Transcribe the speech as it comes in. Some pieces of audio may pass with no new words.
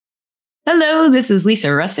Hello, this is Lisa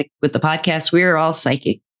Russick with the podcast We're All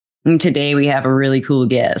Psychic. And today we have a really cool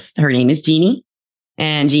guest. Her name is Jeannie.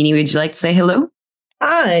 And Jeannie, would you like to say hello?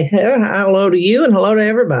 Hi, hello to you and hello to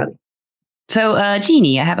everybody. So,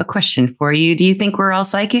 Jeannie, I have a question for you. Do you think we're all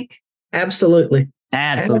psychic? Absolutely.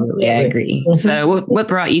 Absolutely. I agree. Mm-hmm. So what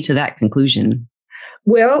brought you to that conclusion?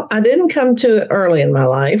 Well, I didn't come to it early in my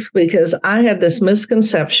life because I had this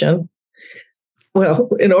misconception. Well,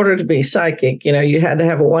 in order to be psychic, you had to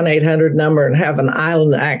have a 1-800 number and have an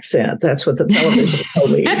island accent. That's what the television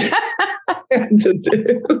told me to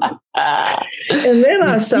do. And then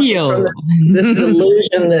I suffered from this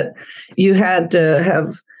delusion that you had to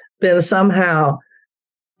have been somehow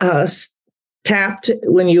tapped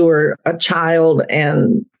when you were a child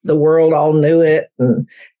and the world all knew it.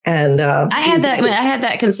 And I had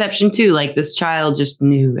that conception too. Like this child just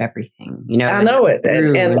knew everything, I know it.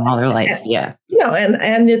 And all their life. Yeah.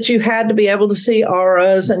 And that you had to be able to see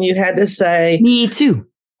auras and you had to say, me too.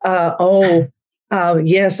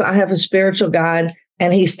 Yes, I have a spiritual guide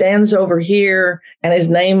and he stands over here and his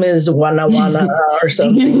name is Wana or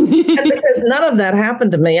something. And because none of that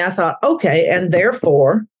happened to me, I thought, okay, and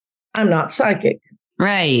therefore I'm not psychic.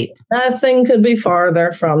 Right. Nothing could be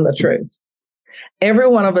farther from the truth. Every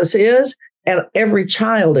one of us is, and every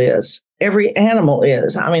child is, every animal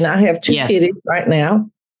is. I mean, I have two kitties right now,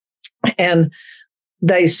 and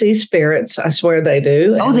they see spirits. I swear they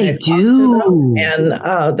do. Oh, they do.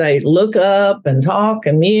 And they look up and talk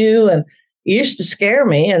and mew, and it used to scare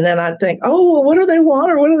me. And then I'd think, oh, well, what do they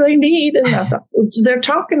want or what do they need? And I thought, well, they're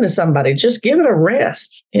talking to somebody. Just give it a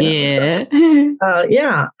rest. Yeah.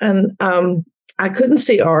 Yeah. And I couldn't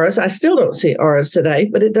see auras. I still don't see auras today,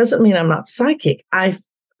 but it doesn't mean I'm not psychic. I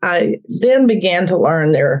then began to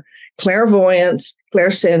learn their clairvoyance,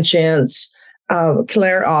 clairsentience,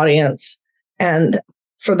 clairaudience. And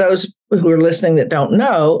for those who are listening that don't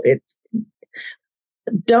know,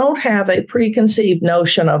 don't have a preconceived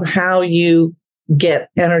notion of how you get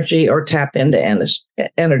energy or tap into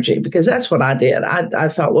energy, because that's what I did. I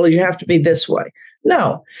thought, well, you have to be this way.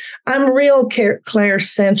 No, I'm real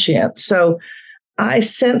clairsentient. So I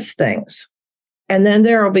sense things. And then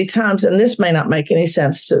there will be times, and this may not make any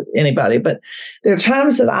sense to anybody, but there are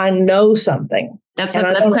times that I know something. That's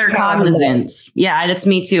claircognizance. Yeah, that's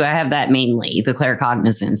me too. I have that mainly. The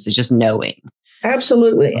claircognizance is just knowing.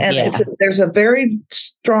 Absolutely. And there's a very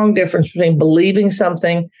strong difference between believing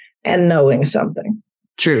something and knowing something.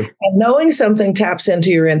 True. And knowing something taps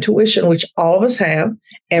into your intuition, which all of us have.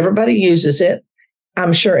 Everybody uses it.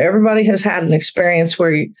 I'm sure everybody has had an experience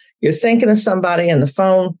where you're thinking of somebody and the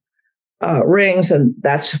phone rings and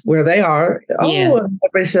that's where they are. Yeah. Oh, and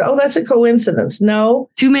everybody says, oh, that's a coincidence.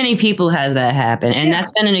 No. Too many people have that happen. And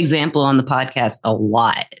that's been an example on the podcast a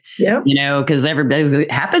lot. Yeah. Because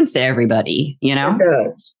it happens to everybody, It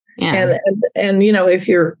does. Yeah. And if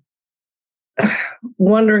you're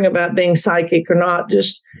wondering about being psychic or not,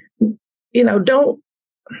 just, don't,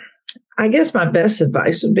 I guess my best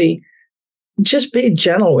advice would be, just be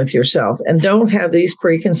gentle with yourself and don't have these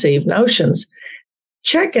preconceived notions.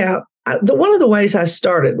 Check out one of the ways I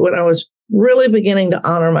started when I was really beginning to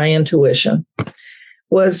honor my intuition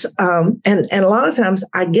was, and a lot of times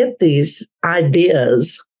I get these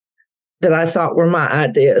ideas that I thought were my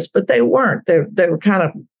ideas, but they weren't. They were kind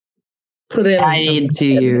of put in to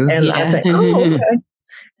you. And I think, oh, okay.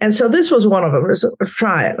 And so this was one of them.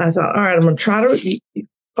 Try it. And I thought, all right, I'm going to try to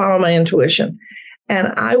follow my intuition.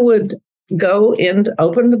 And I would go in to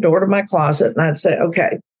open the door to my closet and I'd say,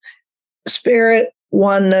 okay, spirit,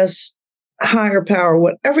 oneness, higher power,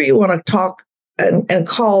 whatever you want to talk and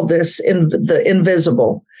call this in the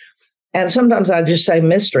invisible. And sometimes I just say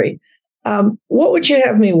mystery. What would you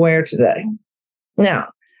have me wear today? Now,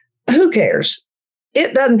 who cares?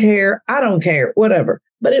 It doesn't care. I don't care, whatever.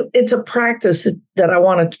 But it's a practice that I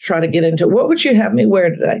wanted to try to get into. What would you have me wear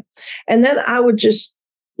today? And then I would just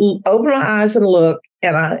open my eyes and look.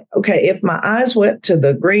 And if my eyes went to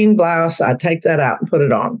the green blouse, I'd take that out and put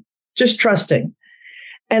it on, just trusting.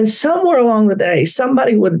 And somewhere along the day,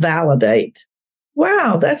 somebody would validate,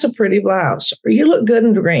 wow, that's a pretty blouse, or you look good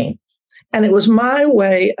in green. And it was my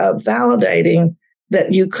way of validating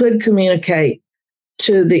that you could communicate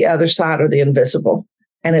to the other side of the invisible.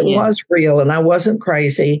 And it was real and I wasn't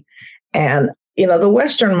crazy. And, the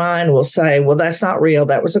Western mind will say, well, that's not real.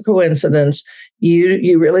 That was a coincidence.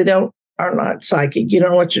 You really are not psychic. You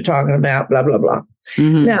don't know what you're talking about, blah, blah, blah.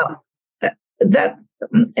 Mm-hmm. Now,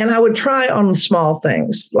 and I would try on small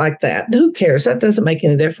things like that. Who cares? That doesn't make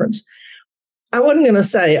any difference. I wasn't going to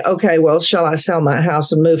say, okay, well, shall I sell my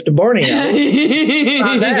house and move to Borneo?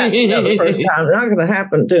 Not that, the first time. Not going to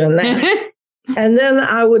happen doing that. And then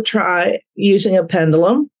I would try using a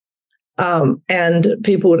pendulum And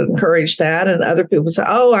people would encourage that. And other people would say,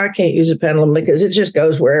 oh, I can't use a pendulum because it just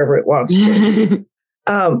goes wherever it wants to.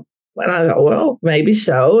 And I thought, well, maybe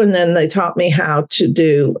so. And then they taught me how to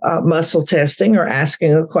do muscle testing or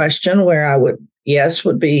asking a question where I would, yes,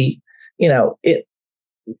 would be,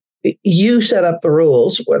 you set up the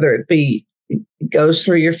rules, whether it be goes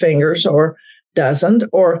through your fingers or doesn't,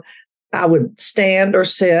 or I would stand or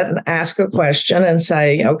sit and ask a question and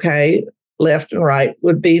say, okay, left and right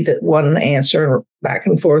would be the one answer, and back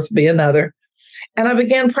and forth would be another. And I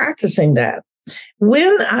began practicing that.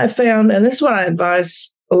 When I found, and this is what I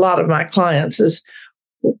advise a lot of my clients, is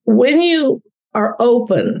when you are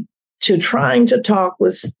open to trying to talk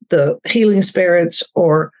with the healing spirits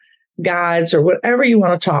or guides or whatever you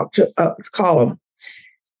want to talk to, call them,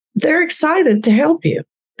 they're excited to help you.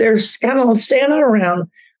 They're kind of standing around.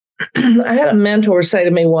 I had a mentor say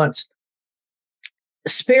to me once,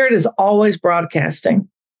 Spirit is always broadcasting.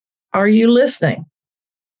 Are you listening?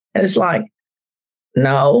 And it's like,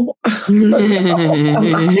 no. So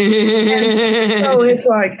it's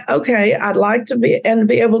like, okay, I'd like to be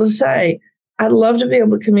able to say, I'd love to be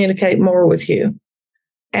able to communicate more with you.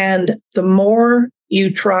 And the more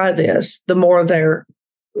you try this, the more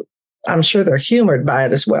I'm sure they're humored by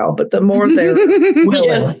it as well, but the more they're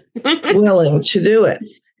willing to do it.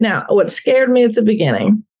 Now, what scared me at the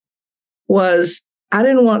beginning was I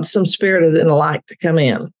didn't want some spirit I didn't like to come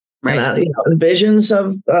in. Right. And visions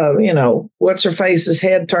of, what's her face's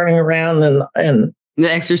head turning around and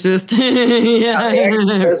The Exorcist. Yeah. The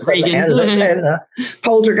Exorcist and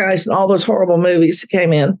Poltergeist and all those horrible movies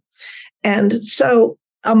came in. And so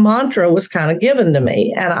a mantra was kind of given to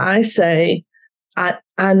me. And I say, I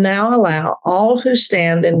now allow all who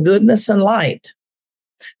stand in goodness and light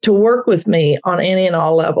to work with me on any and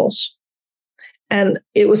all levels. And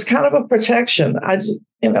it was kind of a protection. That's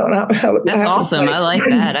awesome. I like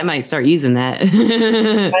that. I might start using that.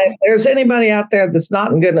 If there's anybody out there that's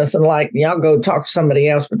not in goodness and light, y'all go talk to somebody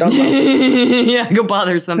else, but don't. Go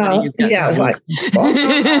bother somebody. It's like,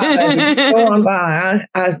 go on by.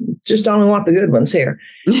 I just only want the good ones here.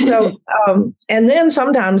 So, and then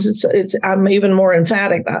sometimes it's. I'm even more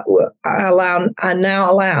emphatic. I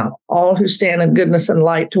now allow all who stand in goodness and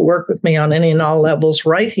light to work with me on any and all levels,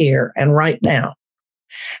 right here and right now.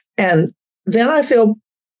 And then I feel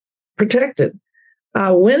protected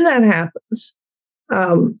when that happens.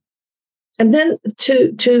 And then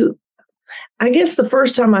I guess the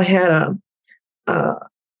first time I had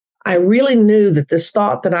I really knew that this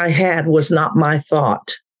thought that I had was not my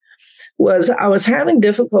thought, was I was having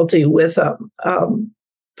difficulty with a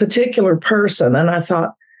particular person. And I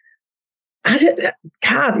thought, I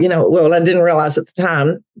didn't realize at the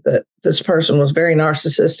time that this person was very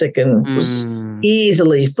narcissistic and was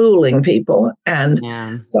easily fooling people. And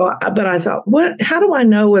but I thought, how do I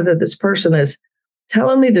know whether this person is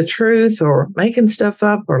telling me the truth or making stuff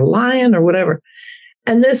up or lying or whatever?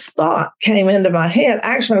 And this thought came into my head.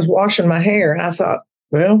 Actually, I was washing my hair and I thought,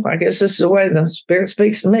 well, I guess this is the way the Spirit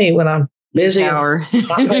speaks to me when I'm busy, not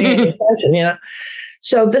paying any attention,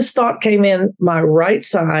 So this thought came in my right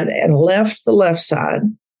side and left the left side.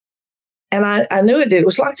 And I knew it did. It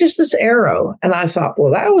was like just this arrow. And I thought,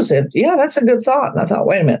 well, that was it. Yeah, that's a good thought. And I thought,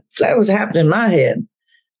 wait a minute, that was happening in my head.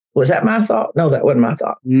 Was that my thought? No, that wasn't my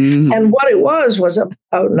thought. Mm-hmm. And what it was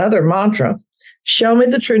another mantra. Show me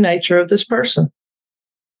the true nature of this person.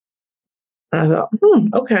 And I thought,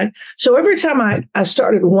 okay. So every time I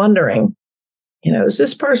started wondering, is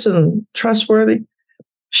this person trustworthy?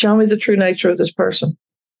 Show me the true nature of this person.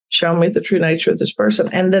 Show me the true nature of this person.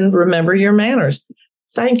 And then remember your manners.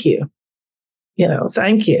 Thank you.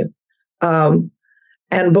 Thank you.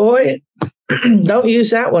 And boy, don't use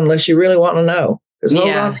that one unless you really want to know.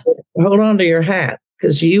 Hold on to your hat,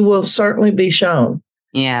 because you will certainly be shown.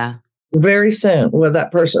 Yeah. Very soon whether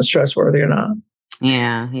that person's trustworthy or not.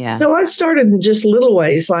 Yeah. Yeah. So I started in just little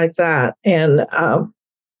ways like that. And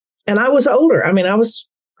I was older. I mean, I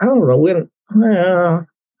don't know when,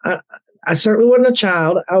 I certainly wasn't a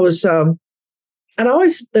child. I was, I'd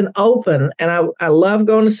always been open, and I love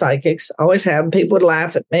going to psychics. Always have. People would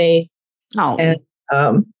laugh at me. Oh, and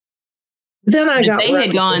then I got. If they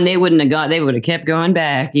had gone, they wouldn't have gone. They would have kept going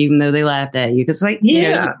back, even though they laughed at you. Because,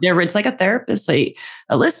 it's like a therapist, like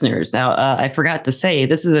a listeners. Now, I forgot to say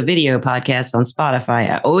this is a video podcast on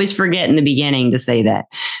Spotify. I always forget in the beginning to say that,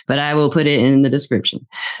 but I will put it in the description.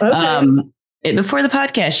 Okay. Before the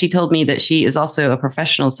podcast, she told me that she is also a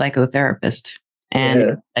professional psychotherapist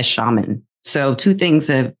and a shaman. So two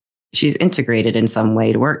things she's integrated in some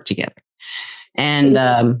way to work together. And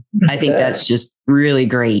I think that's just really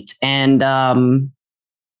great. And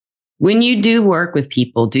When you do work with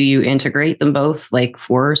people, do you integrate them both, like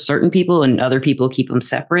for certain people, and other people keep them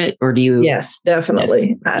separate, or do you? Yes,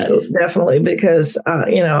 definitely. Yes. Definitely, because,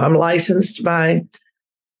 I'm licensed by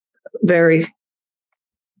very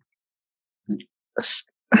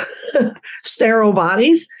sterile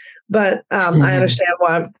bodies, but I understand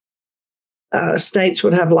why states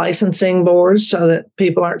would have licensing boards so that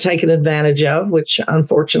people aren't taken advantage of, which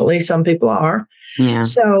unfortunately some people are. Yeah.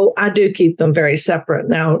 So I do keep them very separate.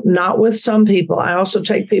 Now, not with some people. I also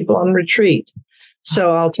take people on retreat.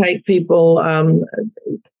 So I'll take people, I'm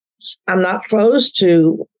not closed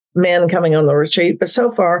to men coming on the retreat, but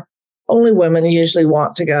so far only women usually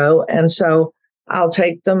want to go. And so I'll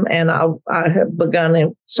take them, and I have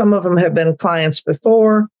begun. Some of them have been clients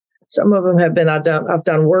before. Some of them have been, I've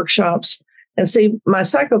done workshops. And see, my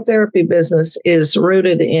psychotherapy business is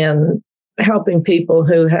rooted in helping people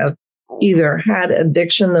who have either had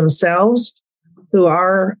addiction themselves, who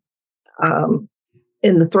are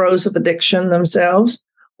in the throes of addiction themselves,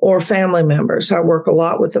 or family members. I work a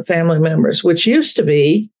lot with the family members, which used to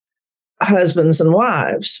be husbands and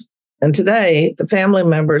wives. And today, the family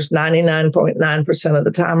members, 99.9% of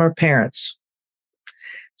the time, are parents.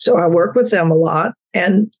 So I work with them a lot,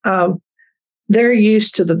 and they're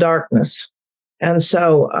used to the darkness. And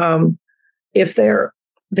so if they're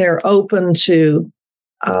open to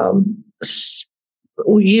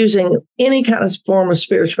using any kind of form of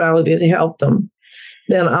spirituality to help them,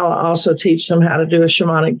 then I'll also teach them how to do a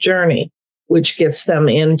shamanic journey, which gets them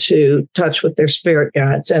into touch with their spirit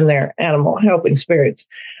guides and their animal helping spirits.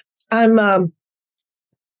 I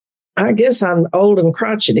guess I'm old and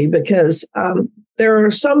crotchety, because there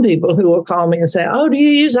are some people who will call me and say, "Oh, do you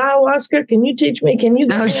use ayahuasca? Can you teach me? Can you?"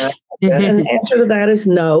 And the answer to that is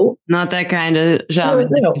no. Not that kind of shaman.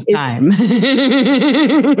 No, time.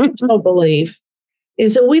 My belief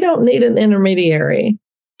is that we don't need an intermediary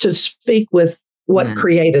to speak with what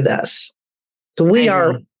created us. We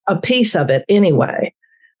are a piece of it anyway.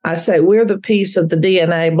 I say we're the piece of the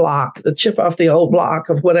DNA block, the chip off the old block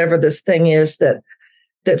of whatever this thing is that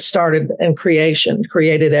started in creation,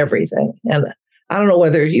 created everything. And I don't know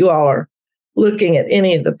whether you all are looking at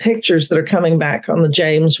any of the pictures that are coming back on the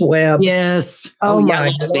James Webb. Yes. Oh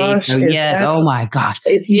my gosh. Yes. Oh my gosh.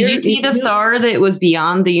 Did you see the star that was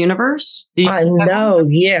beyond the universe? I know.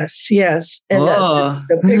 Yes. Yes. And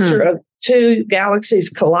the picture of two galaxies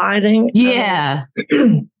colliding. Yeah.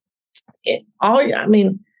 I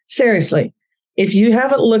mean, seriously, if you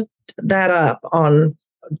haven't looked that up on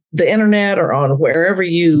the internet or on wherever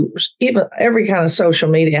even every kind of social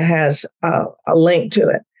media has a link to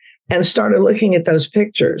it, and started looking at those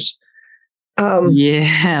pictures.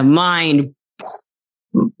 Mind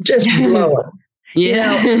just blowing.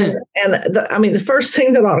 Yeah. And the first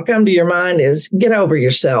thing that ought to come to your mind is get over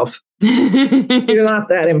yourself. You're not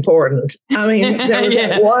that important. There was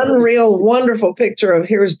that one real wonderful picture of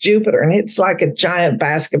here's Jupiter, and it's like a giant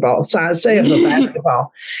basketball size, say of a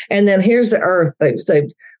basketball. And then here's the Earth. They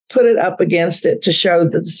put it up against it to show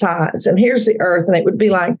the size. And here's the Earth, and it would be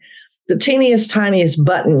like the teeniest, tiniest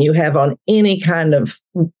button you have on any kind of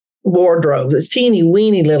wardrobe. This teeny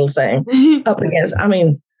weeny little thing up against. I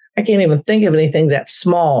can't even think of anything that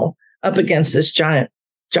small up against this giant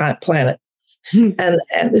planet.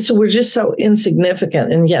 And so we're just so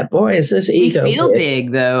insignificant, and yet, boy, is this ego. We feel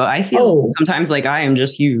big, though. I feel sometimes like I am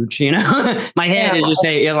just huge. My head is just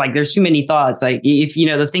like there's too many thoughts. Like if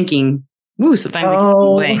the thinking, sometimes it gets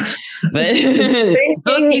away. But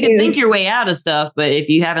you can think your way out of stuff. But if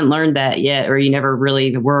you haven't learned that yet, or you never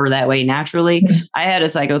really were that way naturally, I had a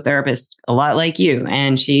psychotherapist a lot like you,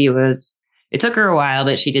 and it took her a while,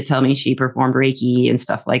 but she did tell me she performed Reiki and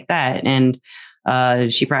stuff like that, and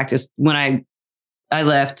she practiced when I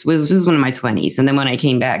left. This was one of my 20s. And then when I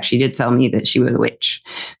came back, she did tell me that she was a witch.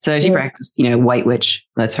 So she practiced, white witch.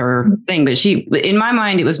 That's her thing. But in my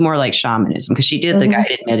mind, it was more like shamanism, because she did the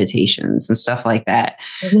guided meditations and stuff like that.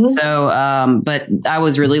 So, but I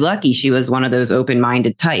was really lucky. She was one of those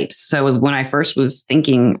open-minded types. So when I first was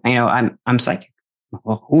thinking, I'm psychic.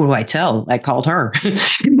 Well, who do I tell? I called her,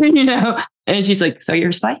 and she's like, so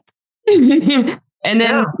you're psychic? And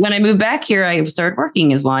then when I moved back here, I started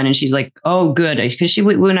working as one. And she's like, oh, good. Because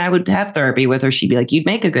when I would have therapy with her, she'd be like, you'd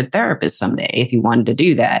make a good therapist someday if you wanted to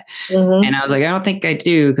do that. And I was like, I don't think I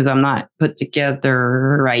do, because I'm not put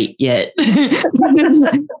together right yet.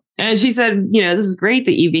 And she said, this is great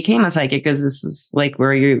that you became a psychic, because this is like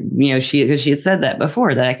where because she had said that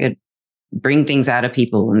before, that I could bring things out of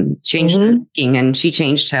people and change their thinking. And she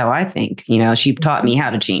changed how I think. She taught me how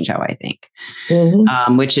to change how I think,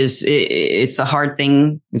 which is, it's a hard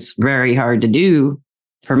thing. It's very hard to do.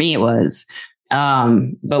 For me, it was.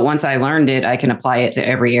 But once I learned it, I can apply it to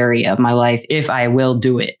every area of my life if I will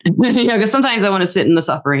do it. Because sometimes I want to sit in the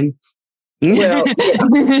suffering. Well,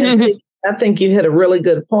 yeah, I think you hit a really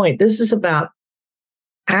good point. This is about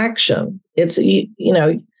action. It's,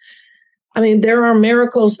 I mean, there are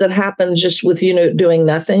miracles that happen just with, doing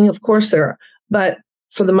nothing. Of course there are. But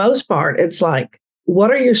for the most part, it's like,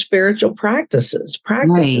 what are your spiritual practices?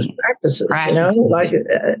 Practices.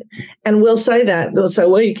 And we'll say that. They'll say,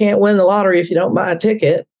 well, you can't win the lottery if you don't buy a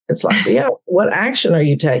ticket. It's like, yeah, what action are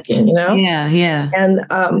you taking? Yeah.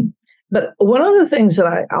 And, but one of the things that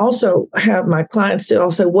I also have my clients do,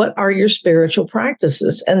 I'll say, what are your spiritual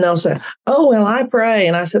practices? And they'll say, oh, well, I pray.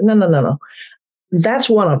 And I said, no. That's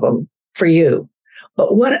one of them for you.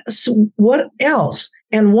 But what else?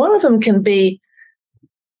 And one of them can be,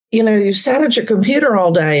 you've sat at your computer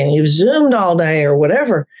all day and you've Zoomed all day or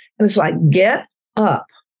whatever. And it's like, get up,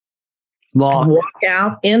 walk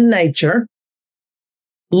out in nature,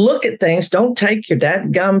 look at things. Don't take your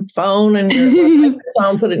dadgum phone and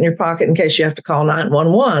put it in your pocket in case you have to call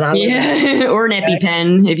 911. Or an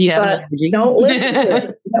EpiPen if you have. Don't listen to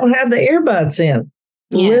it. Don't have the earbuds in.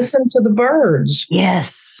 Yeah. Listen to the birds.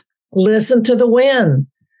 Yes. Listen to the wind.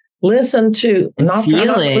 Listen to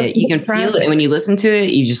feel it. You can feel it when you listen to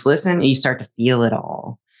it. You just listen and you start to feel it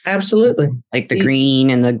all. Absolutely, like the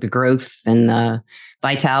green and the growth and the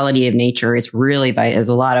vitality of nature. It's really there's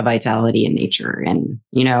a lot of vitality in nature, and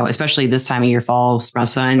especially this time of year, fall,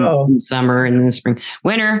 sun, summer, and the spring,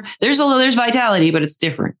 winter. There's vitality, but it's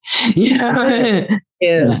different.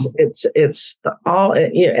 It's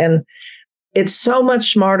and it's so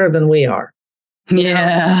much smarter than we are.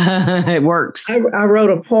 Yeah, it works. I wrote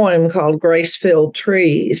a poem called Grace-Filled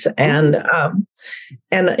Trees. And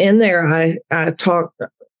in there, I talked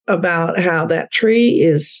about how that tree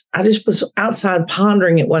is, I just was outside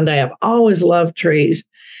pondering it one day. I've always loved trees.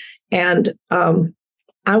 And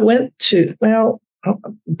I went to,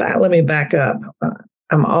 let me back up.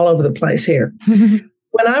 I'm all over the place here.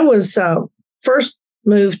 When I was first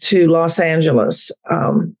moved to Los Angeles,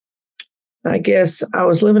 I guess I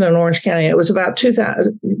was living in Orange County. It was about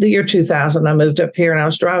the year 2000. I moved up here and I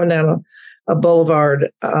was driving down a boulevard,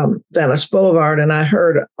 Venice Boulevard, and I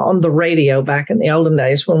heard on the radio back in the olden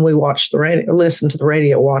days when we watched the radio, listened to the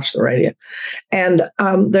radio, watched the radio. And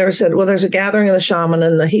they said, well, there's a gathering of the shaman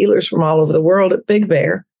and the healers from all over the world at Big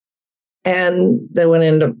Bear. And they went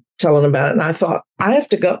into telling about it. And I thought, I have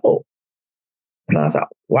to go. And I thought,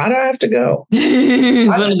 why do I have to go?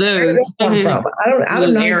 One of those. I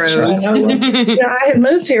don't know. Arrows. I had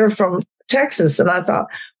moved here from Texas, and I thought,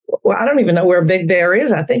 well, I don't even know where Big Bear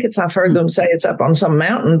is. I think I've heard them say it's up on some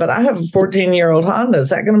mountain, but I have a 14-year-old Honda. Is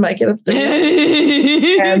that going to make it up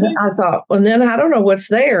there? And I thought, well, then I don't know what's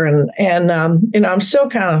there. And I'm still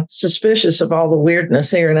kind of suspicious of all the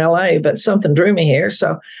weirdness here in LA, but something drew me here.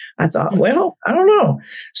 So I thought, well, I don't know.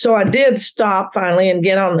 So I did stop finally and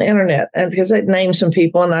get on the internet, and because they'd named some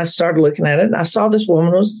people, and I started looking at it, and I saw this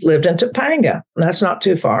woman who lived in Topanga, and that's not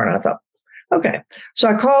too far. And I thought, okay. So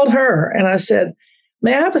I called her and I said,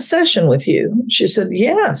 may I have a session with you? She said,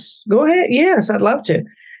 yes, go ahead. Yes, I'd love to.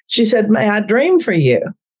 She said, may I dream for you?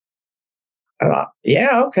 I thought,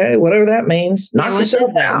 yeah, okay, whatever that means. Knock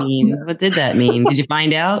yourself out. What did that mean? Did you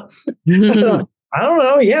find out? I don't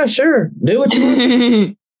know. Yeah, sure. Do what you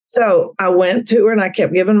want. So I went to her and I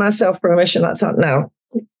kept giving myself permission. I thought, no,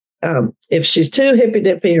 if she's too hippy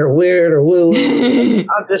dippy or weird or woo, I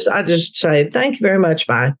just say, thank you very much.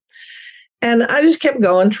 Bye. And I just kept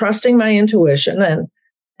going, trusting my intuition.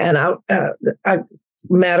 And I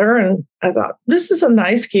met her and I thought, this is a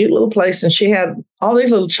nice, cute little place. And she had all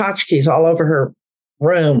these little tchotchkes all over her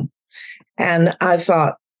room. And I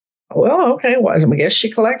thought, well, okay, well, I guess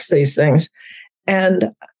she collects these things.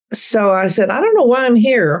 And so I said, I don't know why I'm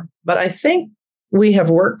here, but I think we have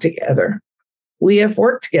worked together. We have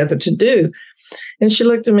worked together to do. And she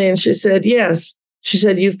looked at me and she said, yes. She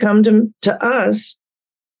said, you've come to us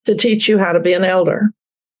to teach you how to be an elder.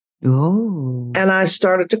 Oh. And I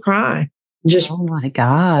started to cry. Oh my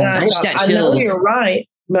God. I know you're right,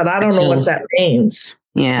 but I don't know what that means.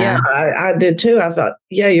 Yeah. I did too. I thought,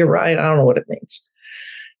 yeah, you're right. I don't know what it means.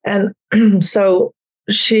 And so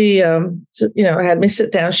she, had me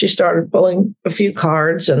sit down. She started pulling a few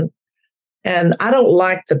cards, and I don't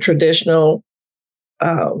like the traditional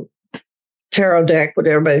tarot deck. What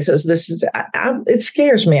everybody says, this is. It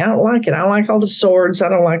scares me. I don't like it. I don't like all the swords. I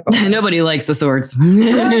don't like. Nobody likes the swords.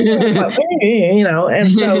 And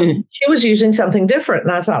so she was using something different,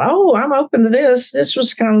 and I thought, oh, I'm open to this. This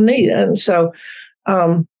was kind of neat, and so.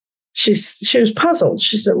 She was puzzled.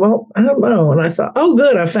 She said, well, I don't know. And I thought, oh,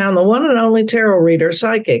 good. I found the one and only tarot reader,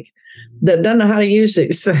 psychic. that doesn't know how to use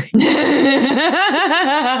these things.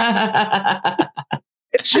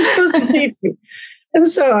 She's supposed to teach me. And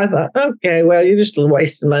so I thought, okay, well, you're just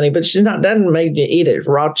wasting money, but she's not doesn't make you eat it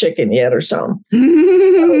raw chicken yet or something. So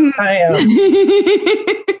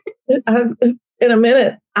in a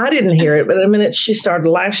minute, I didn't hear it, but in a minute she started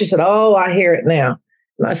to laugh. She said, "Oh, I hear it now."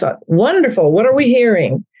 And I thought, wonderful. What are we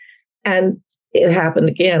hearing? And it happened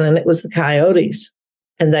again, and it was the coyotes,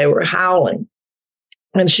 and they were howling.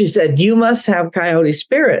 And she said, "You must have coyote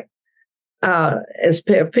spirit." As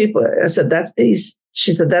people, I said,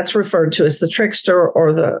 she said, "That's referred to as the trickster,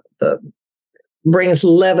 or the brings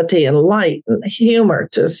levity and light and humor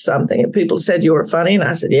to something." And people said you were funny. And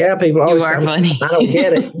I said, "Yeah, people always are funny. I don't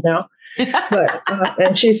get it, you know." But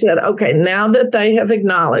and she said, "Okay, now that they have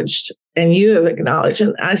acknowledged and you have acknowledged,"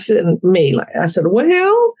 and I said,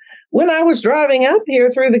 "Well, when I was driving up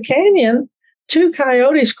here through the canyon, 2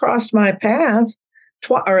 coyotes crossed my path,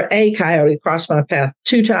 or a coyote crossed my path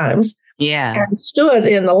 2 times." Yeah. And stood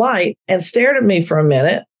in the light and stared at me for a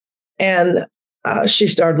minute. And she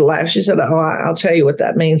started to laugh. She said, "Oh, I'll tell you what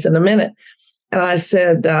that means in a minute." And I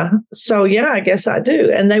said, "So, yeah, I guess I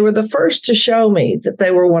do." And they were the first to show me that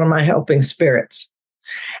they were one of my helping spirits.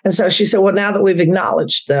 And so she said, "Well, now that we've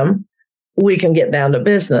acknowledged them, we can get down to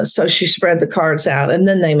business." So she spread the cards out, and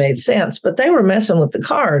then they made sense. But they were messing with the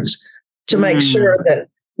cards to make sure that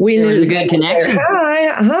we knew a good connection.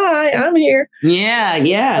 Hi, I'm here. Yeah.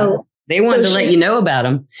 So, they wanted to let you know about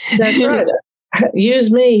them. That's right.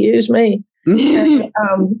 Use me.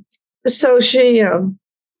 And, so she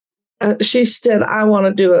said, "I want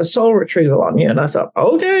to do a soul retrieval on you." And I thought,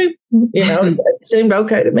 okay, it seemed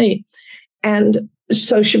okay to me. And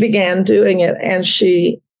so she began doing it. And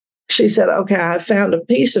she said, "Okay, I found a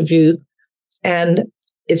piece of you, and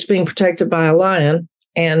it's being protected by a lion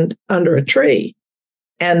and under a tree."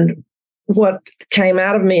 And what came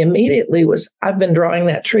out of me immediately was, I've been drawing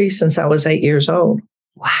that tree since I was 8 years old.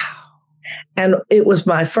 Wow. And it was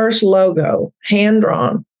my first logo, hand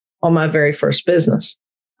drawn, on my very first business.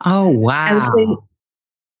 Oh, wow. And see,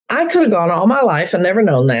 I could have gone all my life and never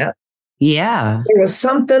known that. Yeah. There was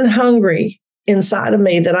something hungry inside of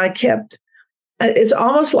me that I kept. It's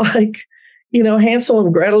almost like, Hansel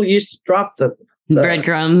and Gretel used to drop the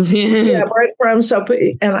breadcrumbs. Yeah, breadcrumbs. So,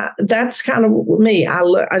 that's kind of me.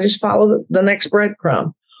 I just follow the next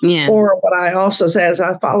breadcrumb. Yeah. Or what I also say is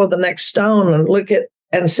I follow the next stone and look at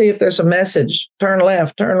and see if there's a message. Turn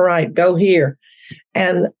left, turn right, go here.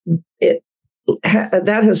 And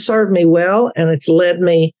that has served me well, and it's led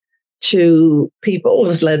me to people.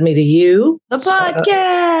 It's led me to you, the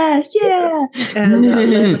podcast. Yeah. And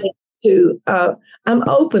led me to. I'm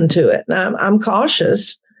open to it. And I'm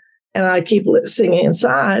cautious. And I keep singing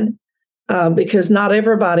inside because not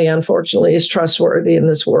everybody, unfortunately, is trustworthy in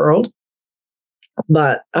this world.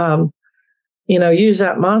 But, use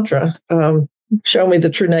that mantra. Show me the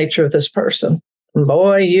true nature of this person. And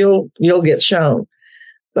boy, you'll get shown.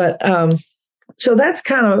 But so that's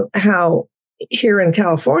kind of how here in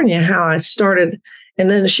California, how I started. And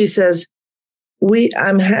then she says,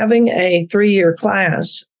 I'm having a 3-year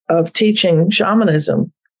class of teaching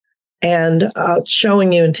shamanism and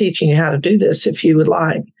showing you and teaching you how to do this if you would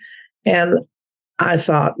like. And I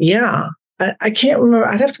thought, yeah, I can't remember.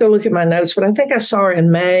 I'd have to go look at my notes, but I think I saw her in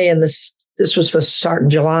May, and this was supposed to start in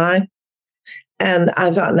July. And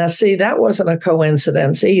I thought, now see, that wasn't a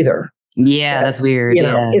coincidence either. Yeah, that's weird.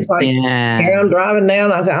 It's like I'm driving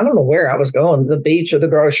down. I don't know where I was going, the beach or the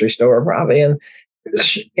grocery store, probably, and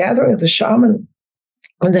gathering with the shaman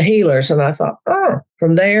and the healers. And I thought,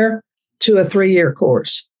 from there to a 3-year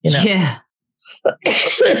course. Yeah.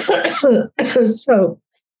 So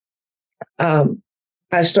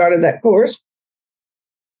I started that course.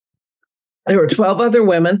 There were 12 other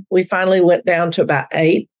women. We finally went down to about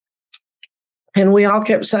 8. And we all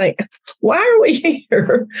kept saying, "Why are we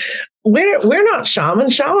here? We're not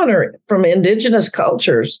shamans. Shaman are from indigenous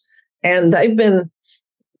cultures, and they've been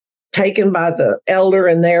taken by the elder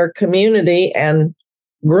in their community and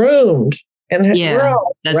groomed." And we're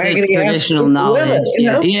all that's the traditional knowledge.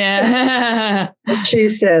 Women, Yeah. She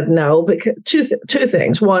said no, because two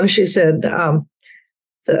things. One, she said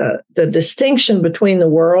the distinction between the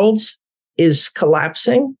worlds is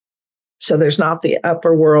collapsing. So there's not the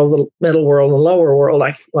upper world, the middle world, the lower world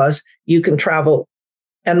like it was. You can travel,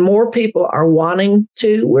 and more people are wanting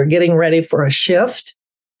to. We're getting ready for a shift,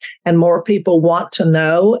 and more people want to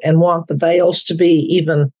know and want the veils to be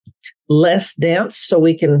even less dense so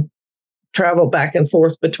we can travel back and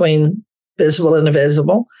forth between visible and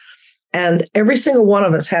invisible. And every single one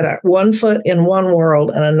of us had one foot in one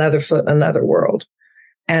world and another foot in another world.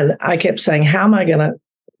 And I kept saying, how am I going to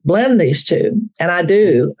blend these two, and I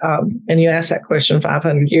do. And you asked that question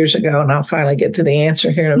 500 years ago, and I'll finally get to the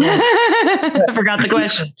answer here in a minute. I forgot the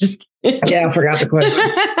question. Yeah, I forgot the question.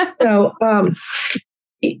 So,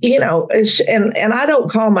 and I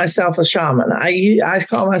don't call myself a shaman. I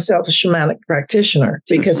call myself a shamanic practitioner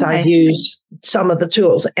because I use some of the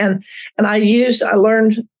tools, and I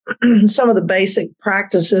learned some of the basic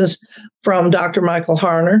practices from Dr. Michael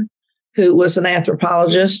Harner, who was an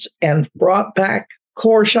anthropologist and brought back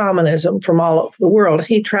core shamanism from all over the world.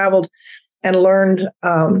 He traveled and learned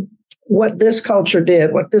what this culture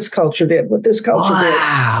did, what this culture did, what this culture did.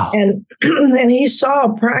 And he saw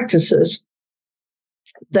practices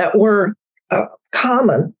that were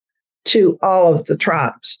common to all of the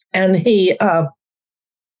tribes. And he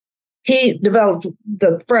developed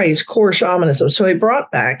the phrase core shamanism. So he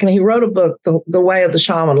brought back, and he wrote a book, The Way of the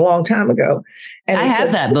Shaman, a long time ago. And I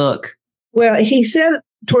have that book. Well, he said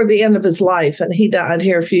toward the end of his life, and he died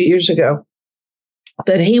here a few years ago,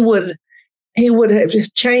 that he would have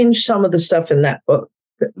changed some of the stuff in that book.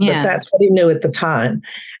 But that's what he knew at the time.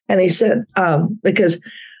 And he said, because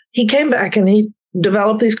he came back and he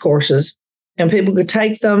developed these courses, and people could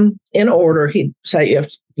take them in order. He'd say, you have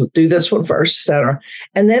to do this one first, et cetera.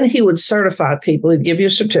 And then he would certify people. He'd give you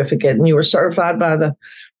a certificate, and you were certified by the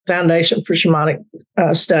Foundation for Shamanic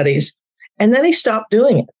Studies. And then he stopped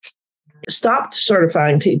doing it. Stopped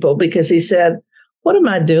certifying people because he said, what am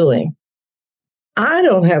I doing? I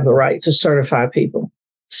don't have the right to certify people.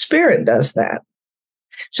 Spirit does that.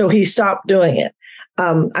 So he stopped doing it.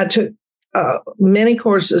 I took many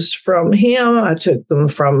courses from him. I took them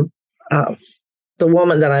from the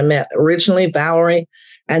woman that I met originally, Valerie.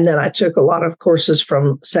 And then I took a lot of courses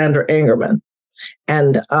from Sandra Ingerman.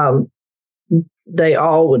 And they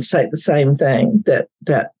all would say the same thing, that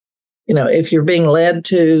if you're being led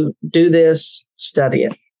to do this, study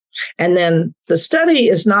it. And then the study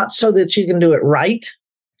is not so that you can do it right.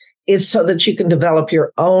 It's so that you can develop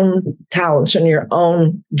your own talents and your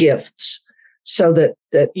own gifts, so that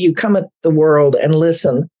you come at the world and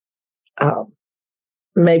listen,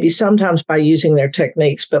 maybe sometimes by using their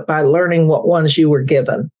techniques, but by learning what ones you were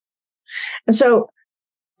given. And so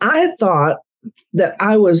I thought that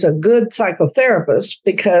I was a good psychotherapist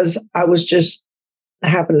because I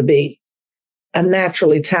happened to be a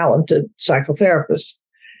naturally talented psychotherapist.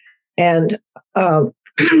 And I've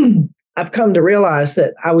come to realize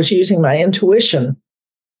that I was using my intuition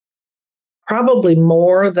probably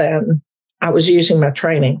more than I was using my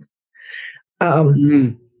training.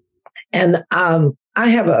 And I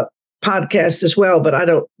have a podcast as well, but I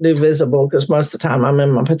don't do visible because most of the time I'm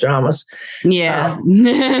in my pajamas. Yeah.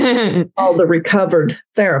 Called The Recovered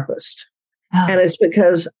Therapist. Oh. And it's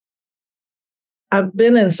because I've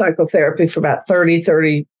been in psychotherapy for about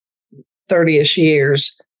 30-ish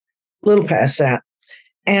years, a little past that.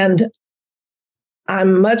 And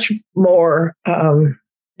I'm much more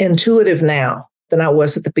intuitive now than I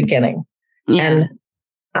was at the beginning. Yeah.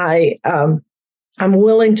 And I'm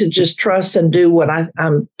willing to just trust and do what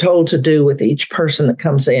I'm told to do with each person that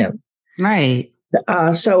comes in. Right.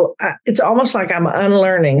 So it's almost like I'm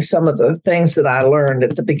unlearning some of the things that I learned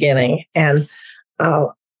at the beginning. And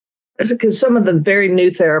because some of the very new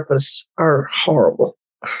therapists are horrible.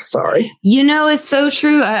 Sorry. It's so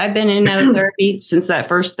true. I've been in therapy since that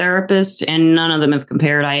first therapist, and none of them have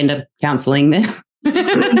compared. I end up counseling them.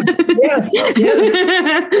 Yes.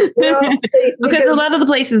 Well, because a lot of the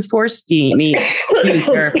places forced me to do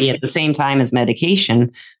therapy at the same time as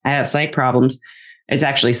medication. I have psych problems. It's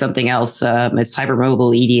actually something else. It's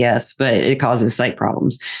hypermobile EDS, but it causes psych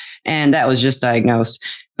problems. And that was just diagnosed.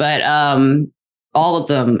 But all of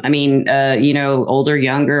them, older,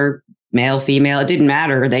 younger, male, female, it didn't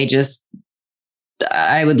matter.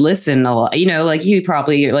 I would listen a lot, like you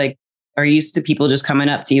probably are used to people just coming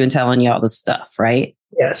up to you and telling you all this stuff, right?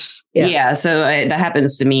 Yes. Yeah. So that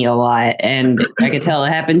happens to me a lot. And I could tell it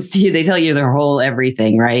happens to you. They tell you their whole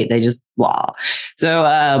everything, right? They just, wow. So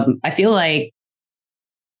I feel like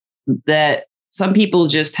that some people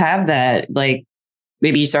just have that, like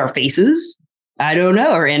maybe you saw faces, I don't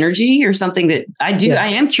know, or energy or something that I do. Yeah. I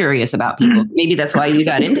am curious about people. Maybe that's why you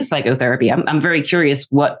got into psychotherapy. I'm very curious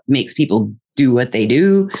what makes people do what they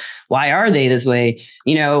do. Why are they this way?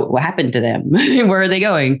 What happened to them? Where are they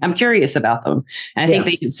going? I'm curious about them. And I think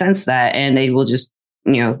they can sense that, and they will just,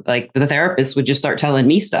 like the therapist would just start telling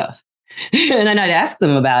me stuff. And then I'd ask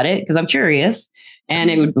them about it because I'm curious. And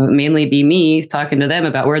it would mainly be me talking to them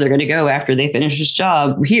about where they're going to go after they finish this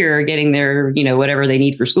job here, getting their, whatever they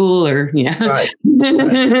need for school or, Right.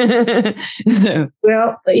 So.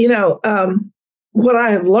 Well, what I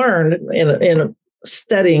have learned in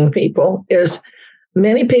studying people is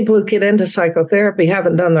many people who get into psychotherapy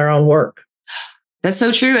haven't done their own work. That's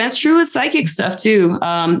so true. That's true with psychic stuff too.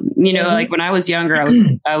 Like when I was younger,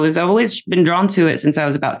 I've always been drawn to it since I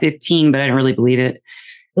was about 15, but I didn't really believe it.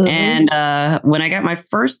 And when I got my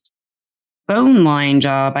first phone line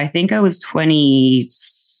job, I think I was 20.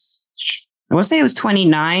 I want to say I was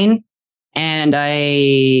 29, and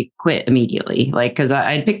I quit immediately. Like, because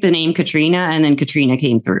I picked the name Katrina, and then Katrina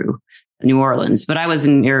came through New Orleans, but I was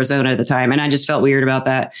in Arizona at the time, and I just felt weird about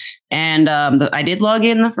that. And I did log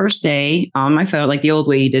in the first day on my phone, like the old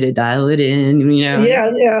way you did it, dial it in,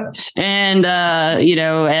 Yeah. And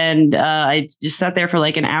I just sat there for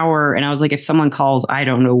like an hour, and I was like, if someone calls, I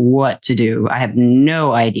don't know what to do. I have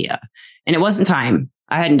no idea. And it wasn't time.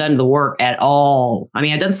 I hadn't done the work at all. I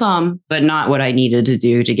mean, I'd done some, but not what I needed to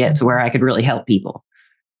do to get to where I could really help people,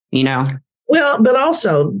 Well, but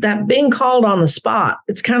also that being called on the spot,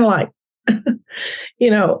 it's kind of like,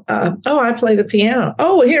 I play the piano.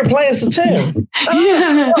 Oh, here, play us a tune.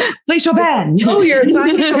 Play Chopin. Oh, you're a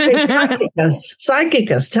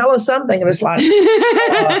psychicus. Tell us something. And it's like,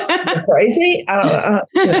 you're crazy? I don't know.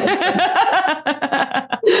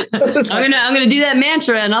 I'm gonna do that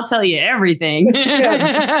mantra, and I'll tell you everything.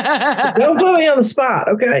 Don't put me on the spot,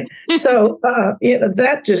 okay? So,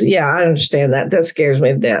 that just, I understand that. That scares me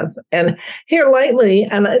to death. And here lately,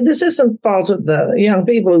 and this isn't fault of the young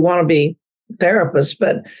people who want to be therapists,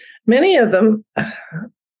 but many of them, I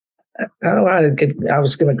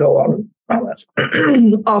was going to go on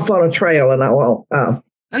off on a trail, and I won't. Oh,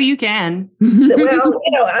 you can. Well,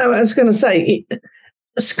 I was going to say,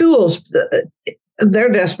 schools,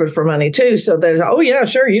 they're desperate for money too. So there's,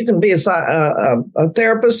 sure, you can be a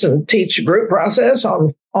therapist and teach group process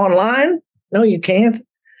online. No, you can't.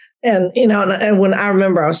 And, and when I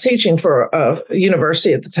remember I was teaching for a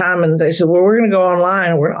university at the time, and they said, well, we're going to go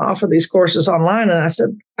online. We're going to offer these courses online. And I said,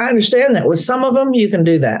 I understand that. With some of them, you can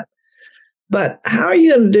do that. But how are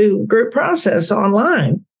you going to do group process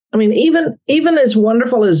online? I mean, even as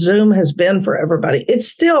wonderful as Zoom has been for everybody, it's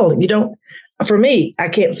still, for me, I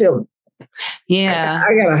can't feel. Yeah.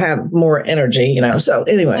 I got to have more energy, So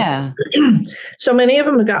anyway, so many of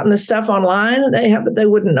them have gotten this stuff online. They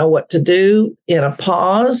wouldn't know what to do in a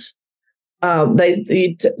pause.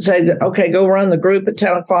 They say, okay, go run the group at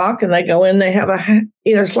 10 o'clock, and they go in, they have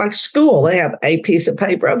it's like school. They have a piece of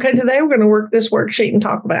paper. Okay, today we're going to work this worksheet and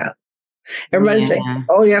talk about it. Everybody thinks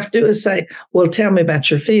all you have to do is say, well, tell me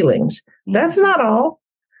about your feelings. That's not all.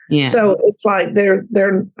 Yeah. So it's like they're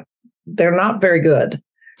not very good.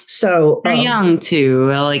 So they're young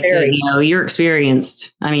too. Like, you're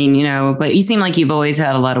experienced. I mean, but you seem like you've always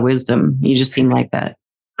had a lot of wisdom. You just seem like that.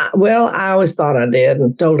 Well, I always thought I did,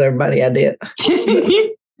 and told everybody I did.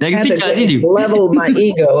 Level my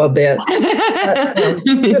ego a bit.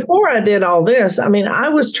 Before I did all this, I mean, I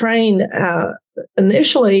was trained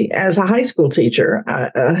initially as a high school teacher,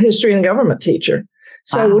 a history and government teacher.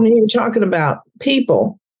 So when you were talking about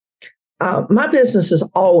people, my business has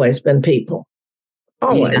always been people.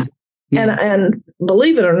 Always. Yeah. And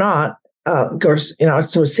believe it or not, of course, I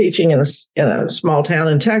was teaching in a small town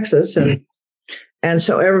in Texas, and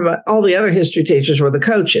so all the other history teachers were the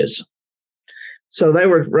coaches. So they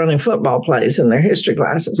were running football plays in their history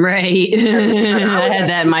classes. Right. I had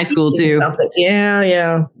that in my school too.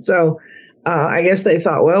 Yeah. So I guess they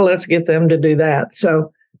thought, well, let's get them to do that.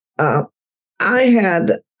 So I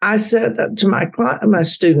said to my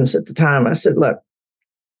students at the time, I said, look,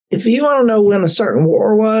 if you want to know when a certain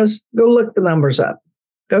war was, go look the numbers up.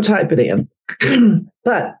 Go type it in.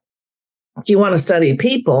 But if you want to study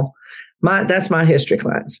people, that's my history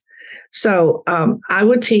class. So I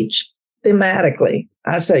would teach thematically.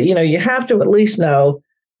 I say, you have to at least know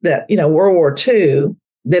that, World War II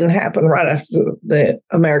didn't happen right after the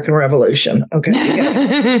American Revolution.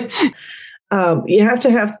 Okay. You have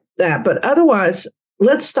to have that. But otherwise,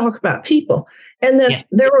 let's talk about people. And then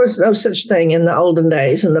there was no such thing in the olden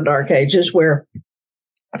days, in the dark ages, where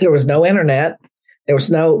there was no internet, there was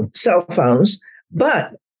no cell phones.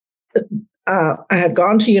 But I had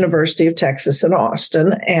gone to University of Texas in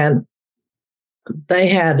Austin, and they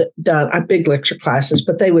had done big lecture classes,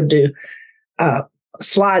 but they would do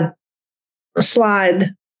slide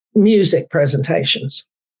music presentations.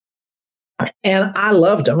 And I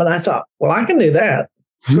loved them. And I thought, well, I can do that.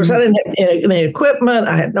 Of course, I didn't have any equipment.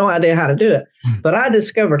 I had no idea how to do it, but I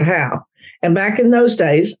discovered how. And back in those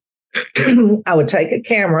days, I would take a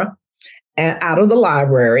camera out of the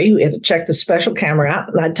library. We had to check the special camera out,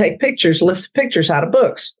 and I'd take pictures, lift the pictures out of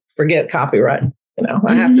books. Forget copyright.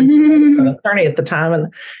 I have to be an attorney at the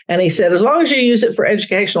time. And he said, as long as you use it for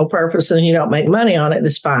educational purposes and you don't make money on it,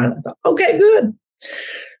 it's fine. I thought, okay, good.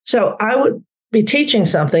 So I would be teaching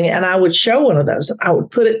something and I would show one of those. I would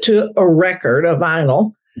put it to a record, a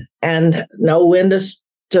vinyl, and know when to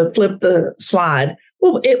flip the slide.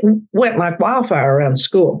 Well, it went like wildfire around the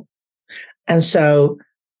school. And so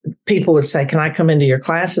people would say, can I come into your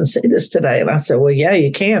class and see this today? And I said, well, yeah,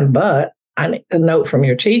 you can, but I need a note from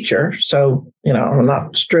your teacher. So, I'm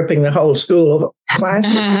not stripping the whole school of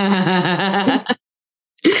classes.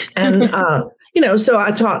 And, so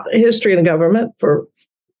I taught history and government for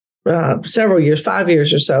several years, 5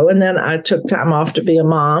 years or so. And then I took time off to be a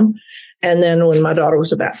mom. And then when my daughter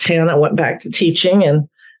was about 10, I went back to teaching. And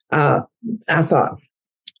I thought,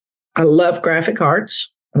 I love graphic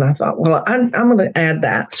arts. And I thought, well, I'm going to add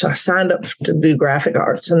that. So I signed up to do graphic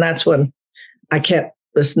arts. And that's when I kept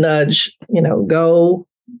this nudge, go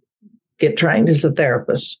get trained as a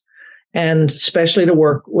therapist, and especially to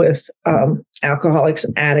work with alcoholics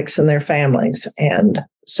and addicts and their families. And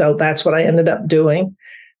so that's what I ended up doing.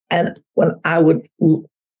 And when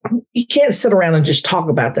you can't sit around and just talk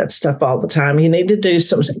about that stuff all the time. You need to do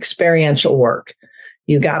some experiential work.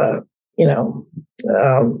 You got to,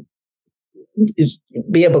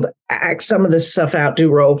 be able to act some of this stuff out,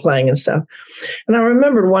 do role playing and stuff. And I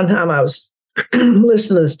remembered one time I was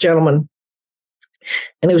listening to this gentleman,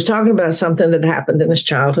 and he was talking about something that happened in his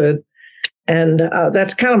childhood. And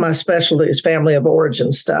that's kind of my specialty, is family of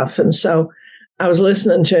origin stuff. And so I was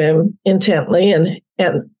listening to him intently,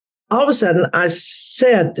 and all of a sudden I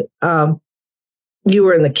said, you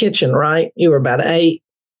were in the kitchen, right? You were about 8.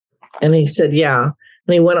 And he said, yeah.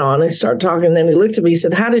 And he went on and started talking. And then he looked at me, he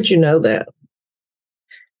said, how did you know that?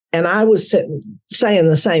 And I was saying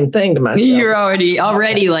the same thing to myself. You're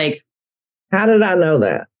already like, how did I know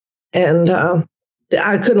that? And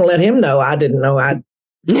I couldn't let him know I didn't know.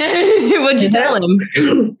 What'd you tell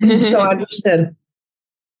him? So I just said,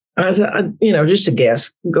 just a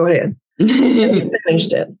guess. Go ahead. And he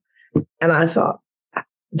finished it. And I thought,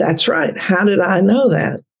 that's right. How did I know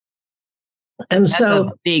that? And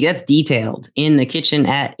that's detailed in the kitchen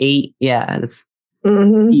at 8. Yeah. That's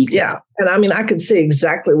yeah. And I could see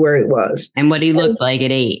exactly where he was and what he looked like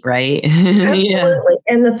at 8. Right. Absolutely. Yeah.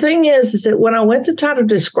 And the thing is that when I went to try to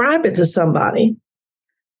describe it to somebody,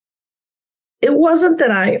 it wasn't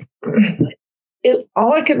that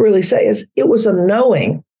all I could really say is it was a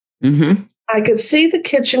knowing. Mm-hmm. I could see the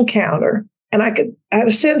kitchen counter, and I had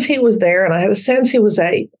a sense he was there, and I had a sense he was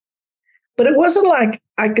 8. But it wasn't like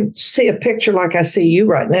I could see a picture like I see you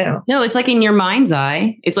right now. No, it's like in your mind's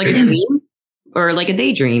eye. It's like a dream or like a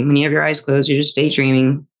daydream. When you have your eyes closed, you're just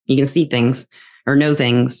daydreaming. You can see things or know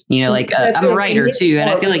things. Like I'm a writer too, and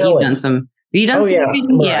I feel like you've done some. Have you done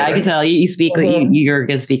some? Yeah, I can tell you speak. Mm-hmm. You're a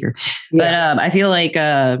good speaker. Yeah. But I feel like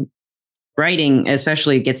writing,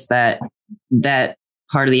 especially, gets that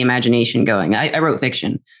part of the imagination going. I wrote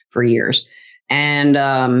fiction for years.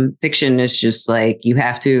 And fiction is just like, you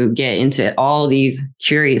have to get into all these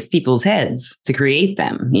curious people's heads to create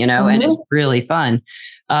them, mm-hmm. and it's really fun.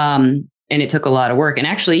 And it took a lot of work. And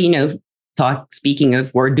actually, speaking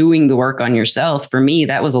of doing the work on yourself, for me,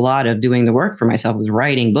 that was a lot of doing the work for myself, was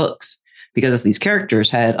writing books, because these characters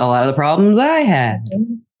had a lot of the problems I had.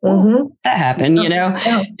 Mm-hmm. That happened,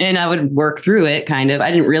 yeah. And I would work through it kind of.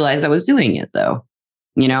 I didn't realize I was doing it though.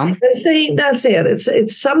 See, that's it.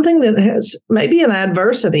 It's something that has maybe an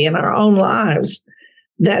adversity in our own lives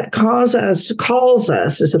that calls us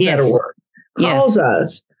is a better word, calls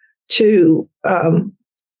us to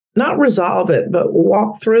not resolve it, but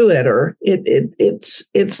walk through it. Or it's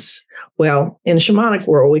in shamanic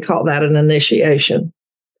world, we call that an initiation.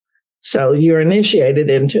 So you're initiated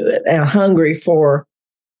into it and hungry for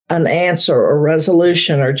an answer or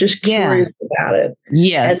resolution, or just curious about it.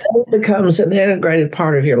 Yes. And then it becomes an integrated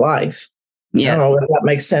part of your life. Yes. I don't know if that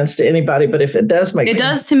makes sense to anybody, but if it does make sense. It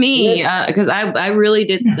does to me, because I really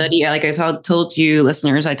did study. Like I told you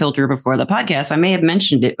listeners, I told you before the podcast, I may have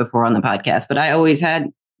mentioned it before on the podcast, but I always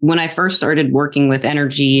had, when I first started working with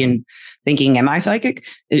energy and thinking, am I psychic?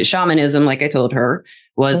 Shamanism, like I told her,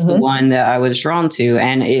 was the one that I was drawn to.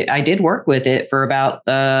 And I did work with it for about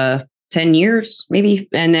 10 years, maybe.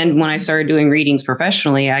 And then when I started doing readings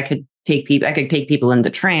professionally, I could take people into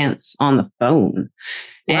trance on the phone.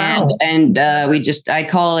 Wow. And I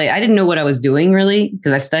call it, I didn't know what I was doing really,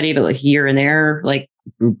 because I studied it here and there, like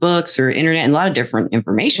through books or internet, and a lot of different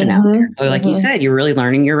information out there. So like you said, you're really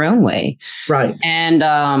learning your own way. Right. And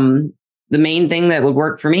the main thing that would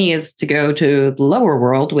work for me is to go to the lower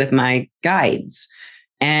world with my guides.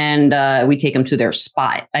 And we take them to their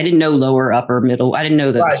spot. I didn't know lower, upper, middle. I didn't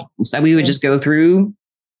know those. Right. So we would just go through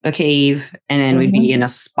a cave, and then we'd be in a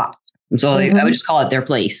spot. So I would just call it their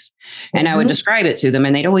place. And I would describe it to them,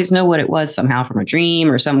 and they'd always know what it was somehow from a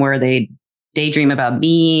dream or somewhere they'd daydream about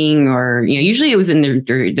being, or, usually it was in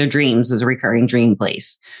their dreams as a recurring dream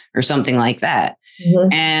place or something like that.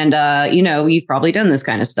 Mm-hmm. And, you've probably done this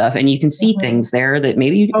kind of stuff, and you can see things there that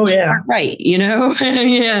maybe you aren't right,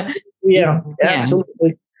 Yeah,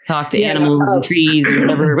 absolutely. Talk to animals and trees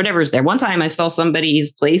and whatever's there. One time I saw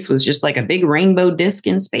somebody's place was just like a big rainbow disc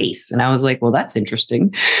in space. And I was like, well, that's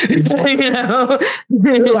interesting. Ooh, I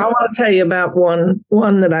want to tell you about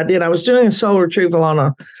one that I did. I was doing a soul retrieval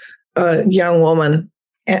on a young woman.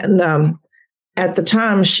 And at the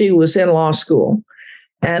time she was in law school.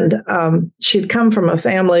 And she'd come from a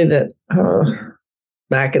family that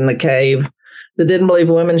back in the cave, that didn't believe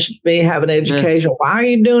women should have an education. Why are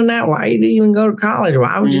you doing that? Why did you even go to college?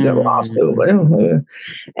 Why would you go to law school?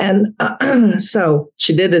 And so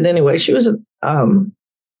she did it anyway. She was,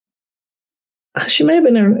 she may have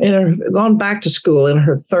been gone back to school in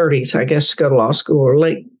her 30s, I guess, to go to law school or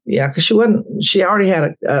late. Yeah, because she already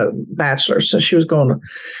had a bachelor's, so she was going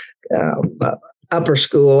to upper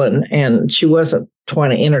school, and she wasn't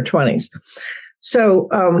in her 20s. So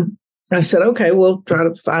I said, okay, we'll try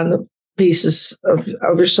to find the pieces of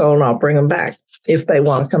your soul, and I'll bring them back if they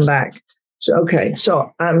want to come back. So, okay.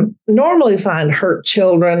 So I'm normally find hurt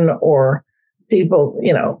children or people,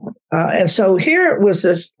 and so here was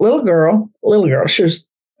this little girl, she was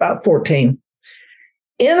about 14,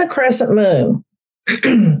 in a crescent moon.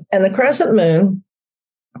 And the crescent moon,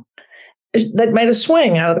 they made a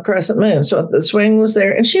swing out of the crescent moon. So the swing was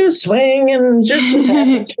there, and she was swinging just as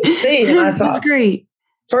happy as she could be. And I thought, that's great.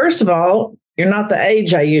 First of all, you're not the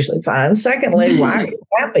age I usually find. Secondly, why are you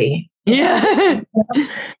happy? Yeah.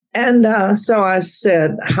 And so I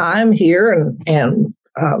said, hi, I'm here. And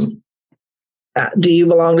do you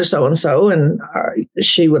belong to so-and-so? And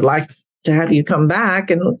she would like to have you come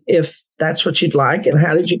back. And if that's what you'd like, and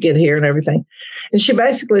how did you get here and everything? And she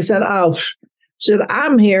basically said,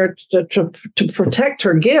 I'm here to protect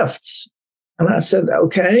her gifts. And I said,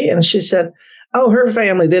 okay. And she said, her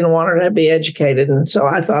family didn't want her to be educated. And so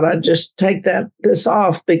I thought I'd just take this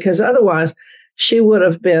off, because otherwise she would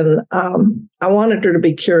have been, I wanted her to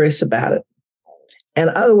be curious about it. And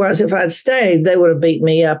otherwise, if I'd stayed, they would have beat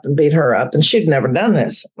me up and beat her up. And she'd never done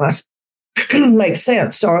this. I said, makes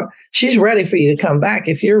sense. So she's ready for you to come back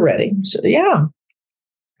if you're ready. I said, yeah.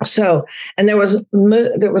 So, and there was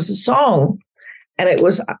a song, and it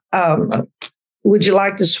was, would you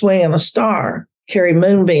like to swing on a star? Carry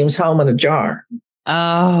moonbeams home in a jar.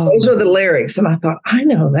 Oh, those were the lyrics, and I thought, I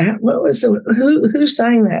know that. What was it? Who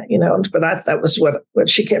sang that? But that was what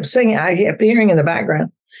she kept singing. I kept hearing in the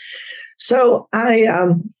background. So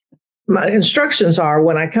my instructions are,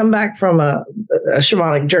 when I come back from a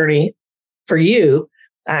shamanic journey for you,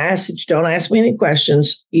 I ask that you don't ask me any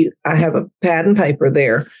questions. I have a pad and paper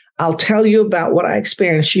there. I'll tell you about what I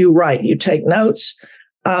experienced. You write. You take notes.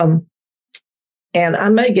 And I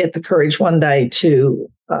may get the courage one day to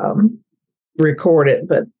record it,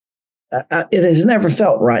 but it has never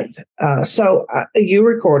felt right. So you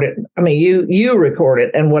record it. I mean, you record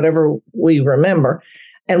it, and whatever we remember.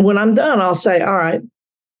 And when I'm done, I'll say, all right,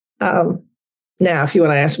 now if you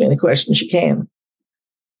want to ask me any questions, you can.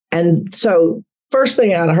 And so first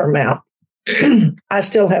thing out of her mouth, I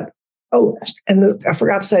still have, I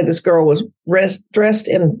forgot to say, this girl was dressed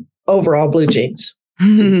in blue jeans,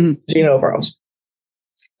 jean overalls.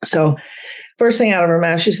 So first thing out of her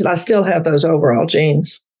mouth, she said, I still have those overall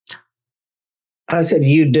jeans. I said,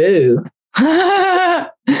 you do?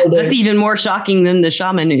 That's even more shocking than the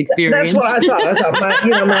shaman experience. That's what I thought. I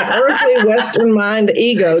thought my earthly Western mind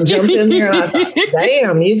ego jumped in there, and I thought,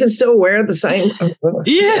 damn, you can still wear the same.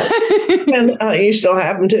 Yeah. And you still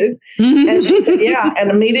have them too. And she said, yeah. And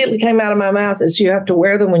immediately came out of my mouth is, you have to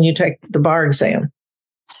wear them when you take the bar exam.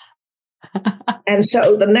 And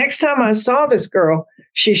so the next time I saw this girl,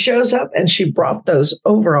 she shows up and she brought those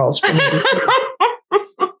overalls for me.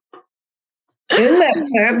 Isn't that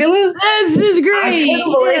fabulous? This is great. I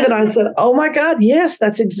couldn't believe it. I said, oh my God, yes,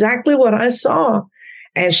 that's exactly what I saw.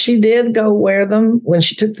 And she did go wear them when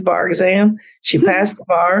she took the bar exam. She passed the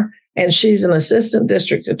bar, and she's an assistant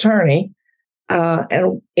district attorney.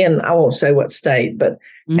 And in, I won't say what state, but,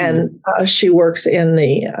 and she works in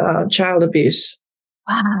the child abuse.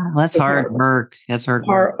 Wow, that's hard work. That's hard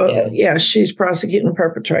work. Yeah, she's prosecuting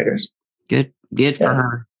perpetrators. Good for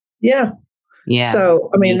her. Yeah. Yeah. So,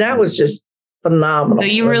 I mean, that was just phenomenal. So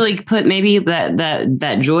you really put, maybe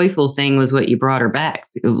that joyful thing was what you brought her back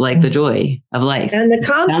to, like the joy of life and the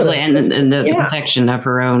confidence, and the protection of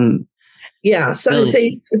her own. Yeah. So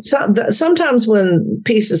see, sometimes when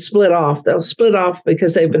pieces split off, they'll split off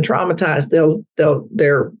because they've been traumatized.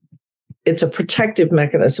 It's a protective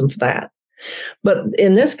mechanism for that. But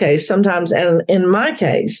in this case, sometimes, and in my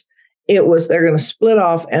case, it was they're going to split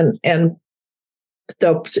off and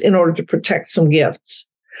they'll, in order to protect some gifts.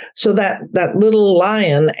 So that little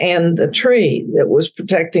lion and the tree that was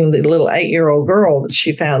protecting the little 8-year-old girl that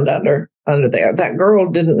she found under there, that girl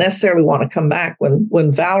didn't necessarily want to come back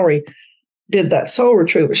when Valerie did that soul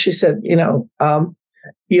retrieval. She said, you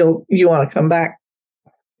want to come back?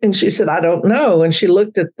 And she said, I don't know. And she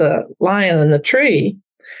looked at the lion and the tree,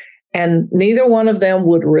 and neither one of them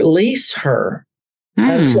would release her.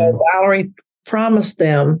 And so Valerie promised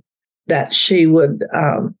them that she would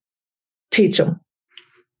teach them.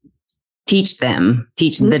 Teach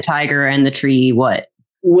the tiger and the tree what?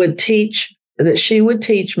 She would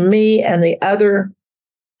teach me and the other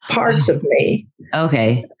parts of me.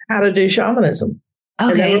 Okay. How to do shamanism.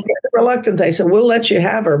 Okay. And they were reluctant. They said, we'll let you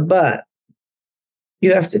have her, but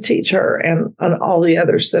you have to teach her and all the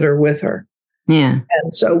others that are with her. Yeah.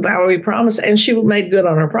 And so Valerie promised, and she made good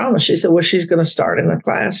on her promise. She said, well, she's going to start in a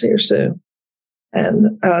class here soon.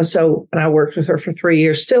 And I worked with her for 3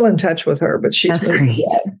 years, still in touch with her, but she's great.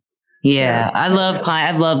 Dead. Yeah. I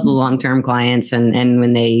love the long-term clients and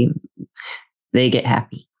when they get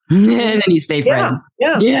happy. And then you stay friends.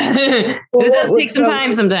 Yeah. Well, it does take some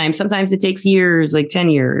time sometimes. Sometimes it takes years, like 10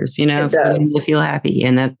 years, for them to feel happy.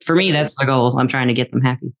 And that, for me, that's the goal. I'm trying to get them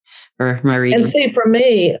happy for my reading. And see, for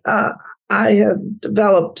me, I have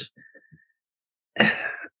developed,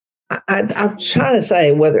 I'm trying to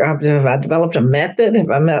say whether I've developed a method, I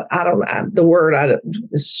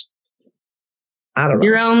don't know.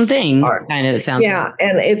 Your own thing, kind of, it sounds like.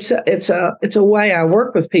 And it's a way I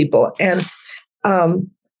work with people. And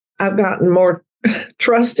I've gotten more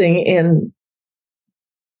trusting in,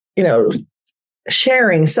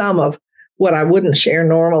 sharing some of what I wouldn't share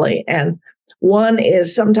normally. And one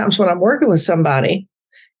is sometimes when I'm working with somebody,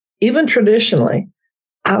 even traditionally,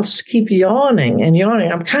 I'll keep yawning and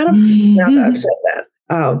yawning. I'm kind of, now that I've said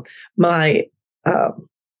that, my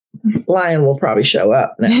lion will probably show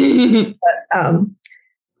up now. But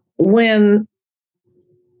when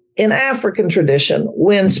in African tradition,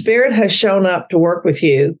 when spirit has shown up to work with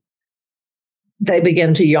you, they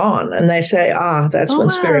begin to yawn and they say, that's when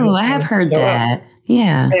spirit. I have heard that.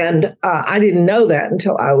 Yeah. And I didn't know that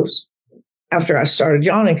until after I started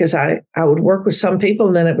yawning, because I would work with some people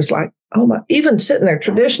and then it was like, oh my, even sitting there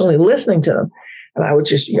traditionally listening to them. And I would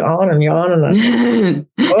just yawn and yawn. And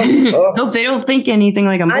hope they don't think anything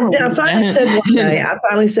like I'm. I finally said one day,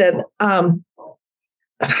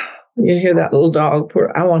 you hear that little dog?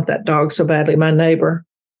 I want that dog so badly. My neighbor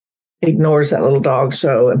ignores that little dog.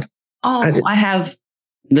 I have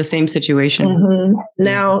the same situation. Mm-hmm.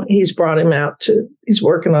 Now he's brought him out he's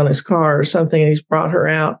working on his car or something. And he's brought her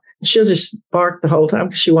out. She'll just bark the whole time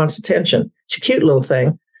because she wants attention. She's a cute little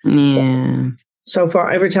thing. Yeah. So far,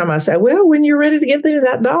 every time I say, well, when you're ready to give them to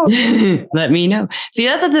that dog, let me know. See,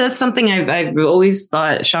 that's something I've always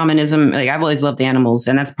thought shamanism, like I've always loved animals.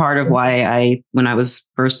 And that's part of why when I was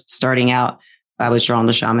first starting out, I was drawn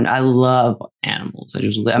to shaman. I love animals. I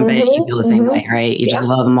bet you feel the same way, right? You just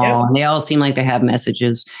love them all. And they all seem like they have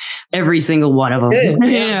messages, every single one of them,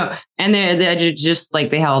 and they're just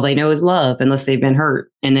like all they know is love unless they've been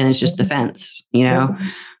hurt. And then it's just defense,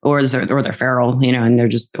 or they're feral, and they're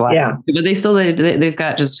just, but they still, they've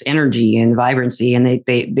got just energy and vibrancy, and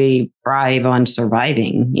they thrive on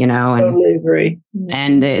surviving, and totally agree.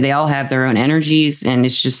 And they all have their own energies, and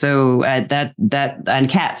it's just so and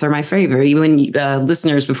cats are my favorite. Even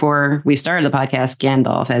listeners, before we started the podcast,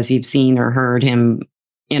 Gandalf, as you've seen or heard him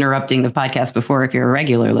interrupting the podcast before, if you're a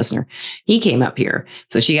regular listener, he came up here,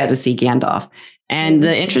 so she got to see Gandalf. And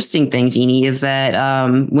the interesting thing, Jeannie, is that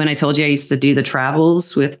when I told you I used to do the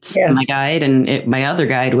travels with my guide, and my other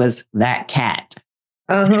guide was that cat.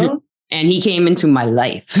 And he came into my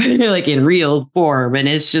life like in real form. And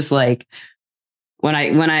it's just like when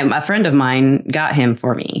a friend of mine got him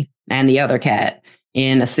for me and the other cat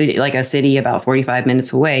in a city about 45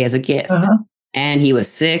 minutes away as a gift. And he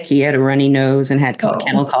was sick. He had a runny nose and had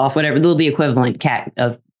kennel cough, whatever, the equivalent cat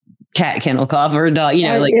kennel cough or dog,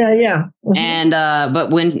 And but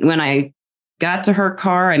when I got to her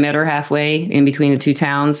car, I met her halfway in between the two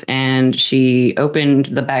towns, and she opened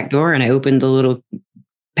the back door, and I opened the little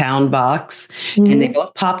pound box, and they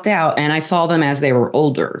both popped out, and I saw them as they were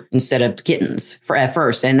older instead of kittens at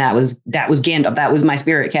first, and that was Gandalf. That was my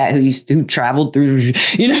spirit cat who traveled through,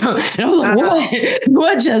 and I was like,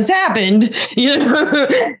 what just happened,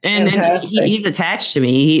 and he's attached to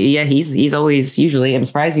me. He's always, usually, I'm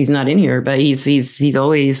surprised he's not in here, but he's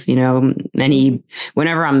always, and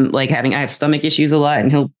whenever I'm like I have stomach issues a lot, and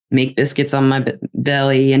he'll make biscuits on my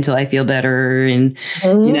belly until I feel better. And,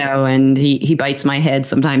 and he bites my head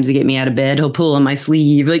sometimes to get me out of bed. He'll pull on my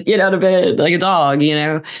sleeve, like, get out of bed, like a dog,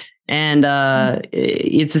 And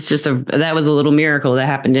it's just that was a little miracle that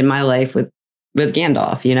happened in my life with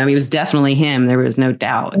Gandalf. You know, he was definitely him. There was no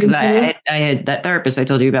doubt, because I had that therapist I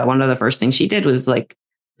told you about. One of the first things she did was like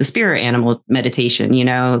the spirit animal meditation, you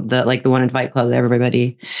know, the one in Fight Club,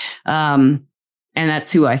 everybody. And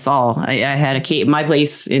that's who I saw. I had a cave. My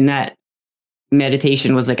place in that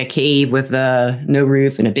meditation was like a cave with no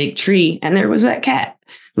roof and a big tree. And there was that cat,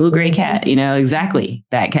 little gray cat, you know, exactly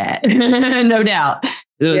that cat. No doubt.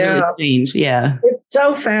 It was really strange. Yeah. It's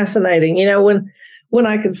so fascinating. You know, when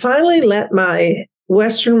I could finally let my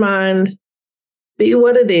Western mind be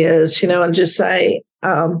what it is, you know, and just say,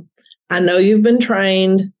 I know you've been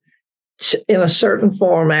trained in a certain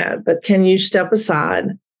format, but can you step aside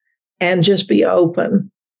and just be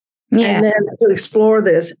open? Yeah. And then to explore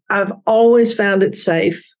this, I've always found it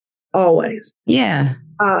safe. Always. Yeah.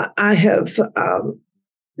 I have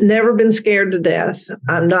never been scared to death.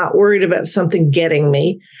 I'm not worried about something getting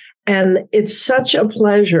me. And it's such a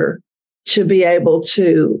pleasure to be able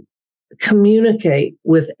to communicate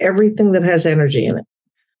with everything that has energy in it.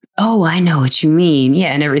 Oh, I know what you mean.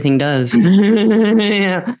 Yeah, and everything does.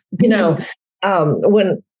 Yeah. You know,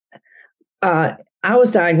 when I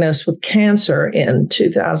was diagnosed with cancer in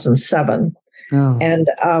 2007, and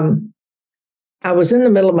I was in the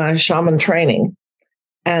middle of my shaman training.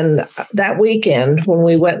 And that weekend, when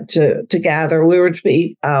we went to gather, we were to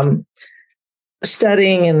be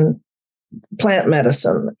studying in plant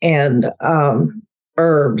medicine and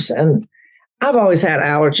herbs. And I've always had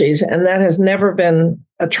allergies, and that has never been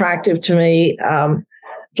attractive to me.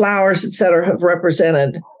 Flowers, et cetera, have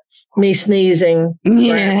represented me sneezing.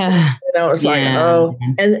 Yeah. You know, it's like, oh,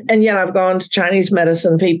 and yet I've gone to Chinese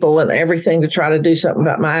medicine people and everything to try to do something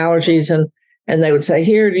about my allergies. And they would say,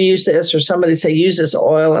 here, to use this, or somebody say, use this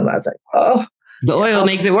oil. And I think, oh, the oil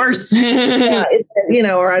makes it worse. You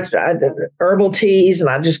know, or I did herbal teas and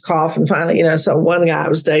I just cough. And finally, you know, so one guy I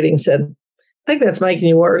was dating said, I think that's making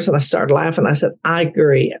you worse. And I started laughing. I said, I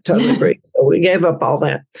agree. I totally agree. So we gave up all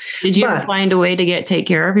that. Did you ever find a way to take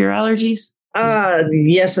care of your allergies?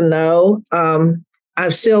 Yes and no. I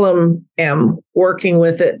still am working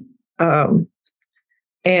with it.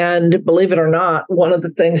 And believe it or not, one of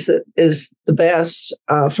the things that is the best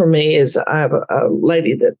for me is I have a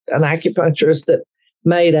lady an acupuncturist that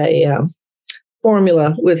made a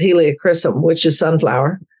formula with heliochrysum, which is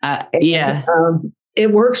sunflower. Yeah.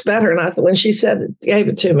 It works better. And when she gave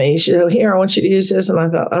it to me, she said, here, I want you to use this. And I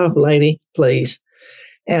thought, oh, lady, please.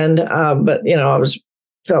 And, but, you know, I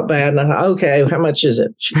felt bad. And I thought, okay, how much is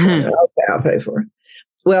it? She said, okay, I'll pay for it.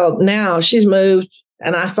 Well, now she's moved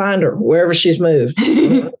and I find her wherever she's moved.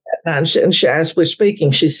 And as we're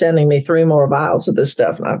speaking, she's sending me 3 more vials of this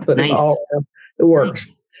stuff. And I put it all in. It works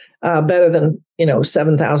better than, you know,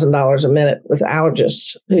 $7,000 a minute with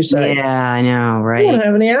allergists who say, yeah, I know, right? You don't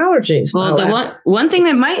have any allergies. Well, the one thing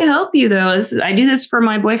that might help you though is I do this for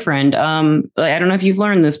my boyfriend. I don't know if you've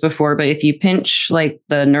learned this before, but if you pinch like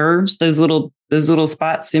the nerves, those little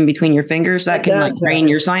spots in between your fingers, that can like drain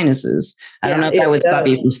your sinuses. I don't know if that would stop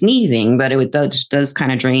you from sneezing, but it does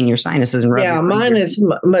kind of drain your sinuses and rub. Yeah, mine is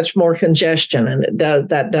much more congestion, and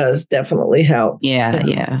that does definitely help. Yeah.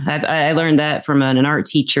 I learned that from an art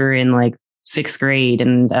teacher in like 6th grade.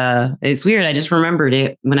 And it's weird. I just remembered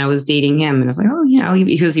it when I was dating him. And I was like, oh, you know,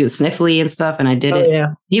 because he was sniffly and stuff. And I did it.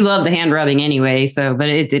 Yeah. He loved the hand rubbing anyway. But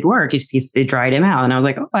it did work. It dried him out. And I was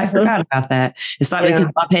like, oh, I forgot about that. It can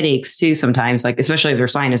stop headaches too sometimes, like especially if they're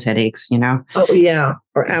sinus headaches, you know? Oh, yeah.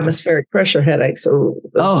 Or atmospheric pressure headaches.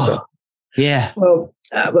 Yeah. Well,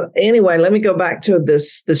 but anyway, let me go back to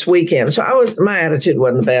this weekend. So my attitude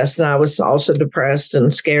wasn't the best. And I was also depressed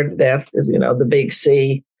and scared to death because, you know, the big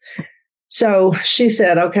C. So she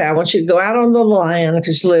said, okay, I want you to go out on the land,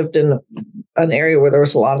 because she lived in an area where there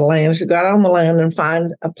was a lot of land. She go out on the land and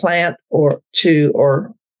find a plant or two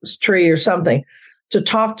or tree or something to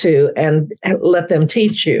talk to and let them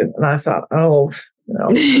teach you. And I thought, oh, no.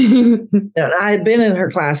 And I had been in her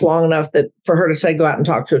class long enough that for her to say, go out and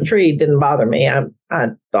talk to a tree didn't bother me. I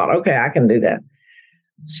thought, okay, I can do that.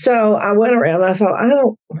 So I went around and I thought, I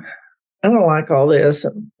don't like all this.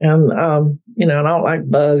 And you know, I don't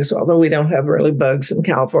like bugs, although we don't have really bugs in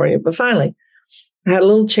California. But finally, I had a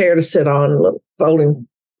little chair to sit on, a little folding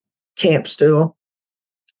camp stool.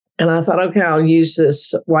 And I thought, okay, I'll use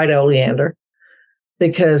this white oleander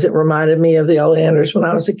because it reminded me of the oleanders when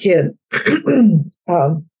I was a kid.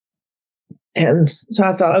 And so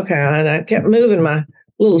I thought, okay, and I kept moving my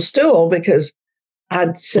little stool because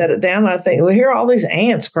I'd set it down. I think, well, here are all these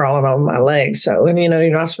ants crawling over my legs. So, and you know,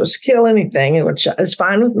 you're not supposed to kill anything, which is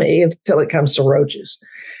fine with me until it comes to roaches.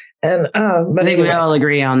 And but I think we all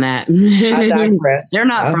agree on that. I digress. They're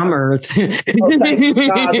not from Earth. Oh, thank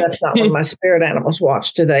God that's not one of my spirit animals.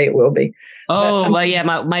 Watch today, it will be. Oh, well, yeah.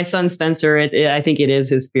 My son Spencer, I think it is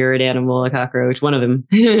his spirit animal, a cockroach. One of them.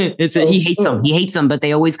 He hates them. He hates them, but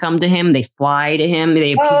they always come to him. They fly to him.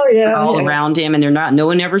 They appear all around him, and no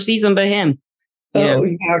one ever sees them but him.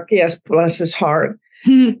 Yes, bless his heart.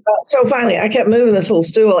 So finally, I kept moving this little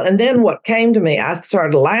stool. And then what came to me, I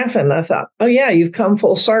started laughing. I thought, oh, yeah, you've come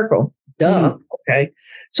full circle. Duh. Okay.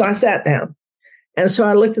 So I sat down. And so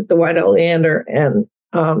I looked at the white oleander, and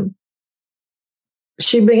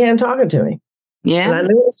she began talking to me. Yeah. And I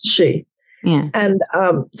knew it was she. Yeah. And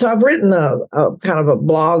so I've written a kind of a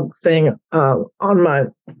blog thing on my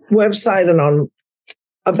website and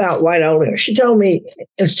about white oleander. She told me,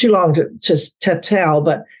 it's too long to tell,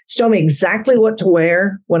 but she told me exactly what to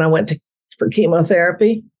wear when I went for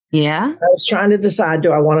chemotherapy. Yeah. I was trying to decide,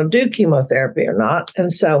 do I want to do chemotherapy or not?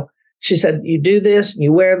 And so she said, you do this,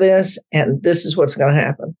 you wear this, and this is what's going to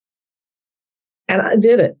happen. And I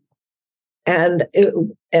did it. And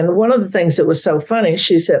one of the things that was so funny,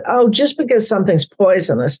 she said, oh, just because something's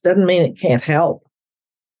poisonous doesn't mean it can't help.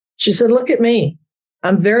 She said, look at me.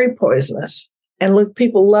 I'm very poisonous. And look,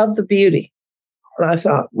 people love the beauty. And I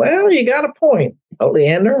thought, well, you got a point,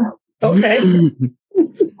 Oleander. Okay.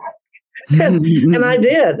 and I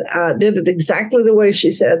did. I did it exactly the way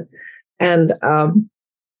she said. And,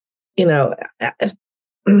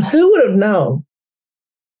 who would have known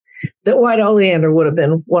that white oleander would have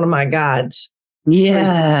been one of my guides?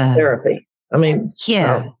 Yeah. Therapy. I mean,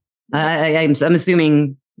 yeah. I'm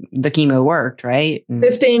assuming the chemo worked, right?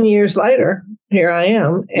 15 years later, here I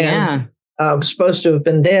am. And I'm supposed to have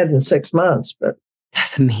been dead in 6 months, but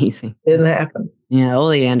that's amazing. Didn't happen. Yeah.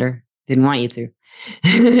 Oleander didn't want you to.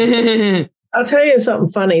 I'll tell you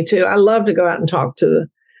something funny too. I love to go out and talk and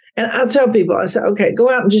I'll tell people, I say, okay, go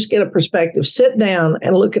out and just get a perspective. Sit down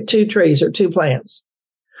and look at 2 trees or 2 plants.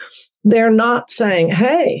 They're not saying,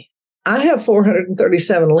 hey, I have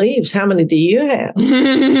 437 leaves. How many do you have?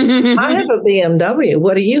 I have a BMW.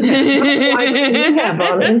 What do you have? How many likes do you have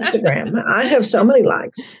on Instagram? I have so many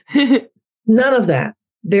likes. None of that.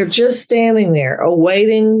 They're just standing there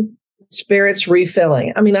awaiting spirits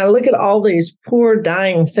refilling. I mean, I look at all these poor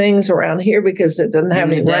dying things around here because it doesn't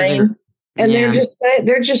have any rain. And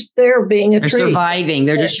they're just there being a tree. They're surviving.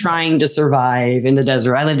 They're just trying to survive in the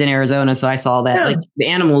desert. I lived in Arizona, so I saw that. Yeah. Like the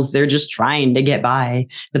animals, they're just trying to get by.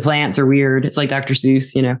 The plants are weird. It's like Dr.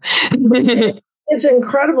 Seuss, It's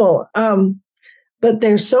incredible. But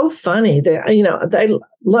they're so funny. They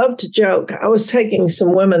love to joke. I was taking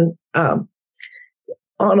some women on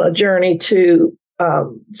a journey to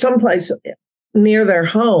someplace near their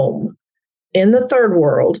home in the third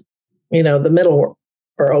world, the middle world.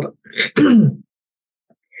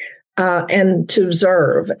 And to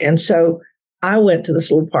observe. And so I went to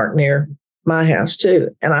this little park near my house too.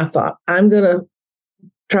 And I thought, I'm going to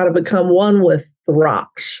try to become one with the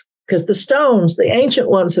rocks because the stones, the ancient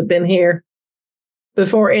ones have been here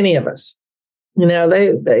before any of us.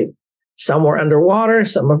 They some were underwater,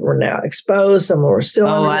 some of them were now exposed, some were still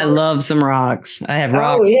underwater. I love some rocks. I have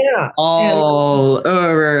rocks all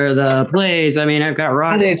over the place. I mean, I've got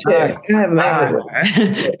rocks. I do too. I have them everywhere.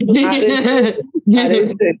 I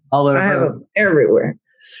do too. All over. I have them everywhere.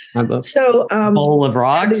 So, bowl of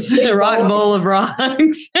rocks, a rock bowl of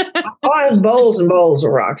rocks. I have bowls and bowls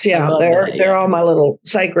of rocks. Yeah, they're all my little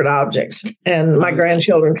sacred objects. And my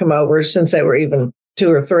grandchildren come over since they were even 2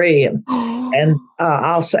 or 3, and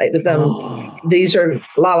I'll say to them, these are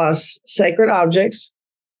Lala's sacred objects.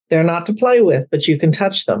 They're not to play with, but you can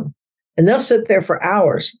touch them. And they'll sit there for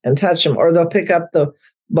hours and touch them, or they'll pick up the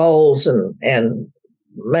bowls and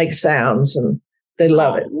make sounds, and they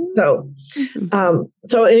love it.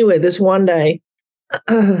 So anyway, this one day,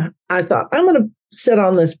 I thought, I'm going to sit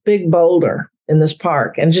on this big boulder in this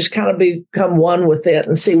park and just kind of become one with it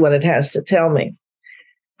and see what it has to tell me.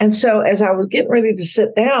 And so as I was getting ready to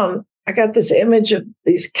sit down, I got this image of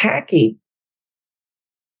these khaki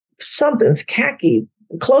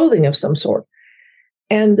clothing of some sort.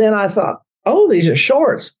 And then I thought, oh, these are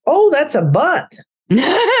shorts. Oh, that's a butt.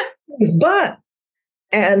 His butt.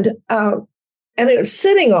 And it was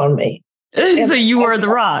sitting on me. So you were the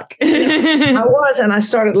rock. I was, and I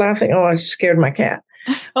started laughing. Oh, I scared my cat.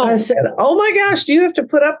 Oh. I said, oh my gosh, do you have to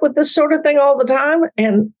put up with this sort of thing all the time?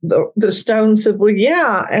 And the stone said, well,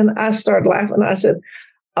 yeah. And I started laughing. I said,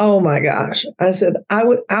 oh my gosh. I said, I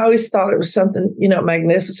always thought it was something,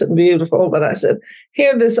 magnificent and beautiful. But I said,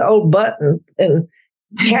 here, this old button and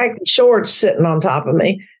khaki shorts sitting on top of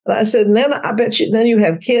me. And I said, and then I bet you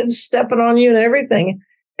have kids stepping on you and everything.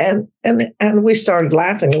 And we started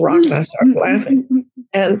laughing. Rock and I started laughing.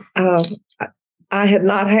 And I had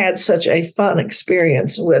not had such a fun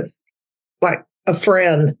experience with like a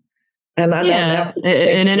friend. And I know now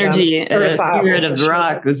an energy, a spirit of the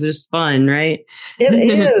rock was just fun, right? It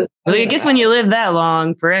is. Well, I guess when you live that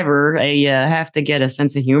long forever, you have to get a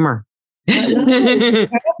sense of humor. You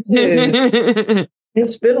have to.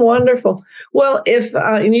 It's been wonderful. Well, if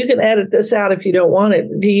and you can edit this out if you don't want it.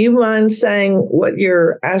 Do you mind saying what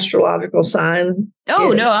your astrological sign?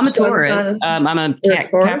 Oh, no, I'm a Taurus. I'm a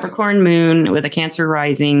Capricorn moon with a Cancer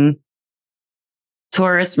rising.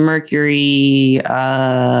 Taurus, Mercury,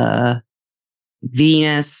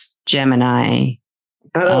 Venus, Gemini.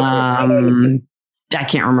 I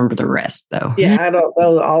can't remember the rest, though. Yeah, I don't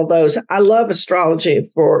know all those. I love astrology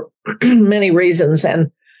for many reasons. And,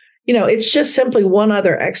 it's just simply one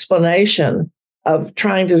other explanation of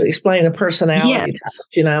trying to explain a personality,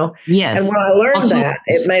 Yes. And when I learned that,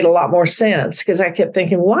 it made a lot more sense because I kept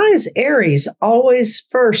thinking, why is Aries always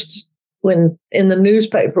first when in the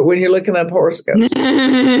newspaper when you're looking up horoscopes?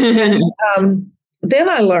 And, then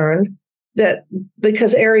I learned that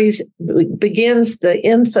because Aries begins the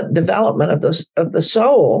infant development of the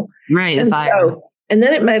soul, right? And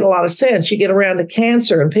then it made a lot of sense. You get around to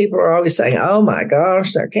Cancer, and people are always saying, "Oh my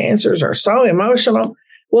gosh, their Cancers are so emotional."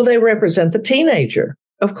 Well, they represent the teenager.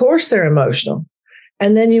 Of course, they're emotional.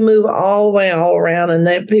 And then you move all around, and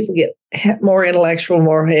then people get more intellectual,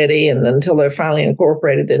 more heady, and until they're finally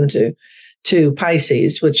incorporated into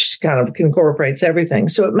Pisces, which kind of incorporates everything.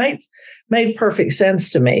 So it made perfect sense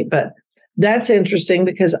to me. But that's interesting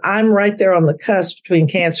because I'm right there on the cusp between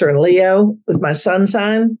Cancer and Leo with my sun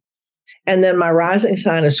sign. And then my rising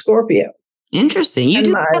sign is Scorpio. Interesting. You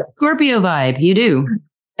do have Scorpio vibe. You do.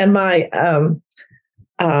 And my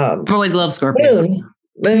I always love Scorpio.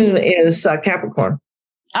 Moon is Capricorn.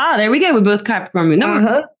 Ah, there we go. We're both Capricorn moon. No,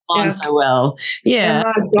 we're on so well. Yeah.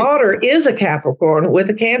 And my daughter is a Capricorn with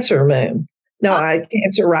a Cancer moon. No,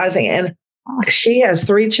 Cancer rising. And she has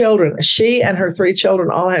 3 children. She and her 3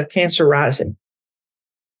 children all have Cancer rising.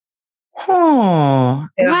 Oh,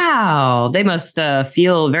 wow. They must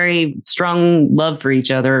feel very strong love for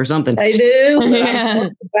each other or something. They do. Yeah.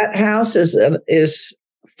 That house is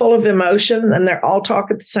full of emotion, and they're all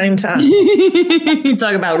talk at the same time. You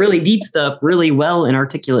talk about really deep stuff really well and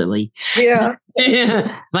articulately. Yeah.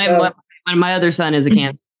 My other son is a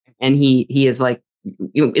Cancer, and he is like,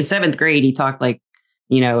 in 7th grade, he talked like,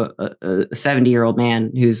 a 70-year-old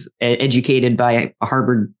man who's educated by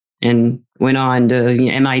Harvard and went on to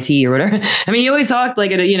MIT or whatever. I mean, he always talked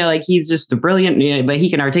like, like he's just a brilliant, but he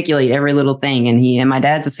can articulate every little thing. And my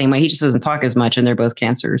dad's the same way. He just doesn't talk as much, and they're both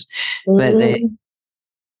Cancers. Mm-hmm.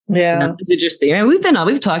 But it's interesting. I mean,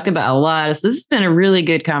 we've talked about a lot. So this has been a really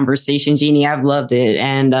good conversation, Jeannie. I've loved it.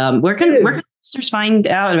 And where can listeners find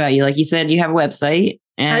out about you? Like you said, you have a website.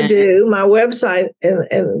 I do. My website,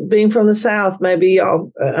 and being from the South, maybe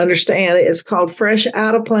y'all understand it. It's called Fresh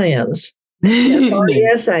Out of Plans.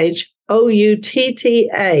 FRESHOUTTA,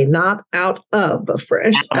 not out of, but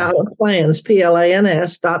Fresh Out of Plans,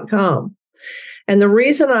 PLANS.com. And the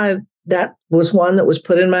reason that was one that was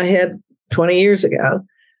put in my head 20 years ago.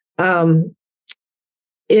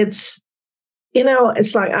 It's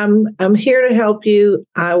like I'm here to help you.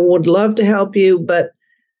 I would love to help you, but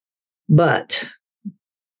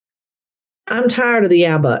I'm tired of the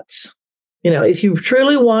yeah buts. If you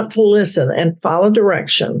truly want to listen and follow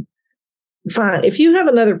direction, fine. If you have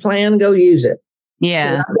another plan, go use it.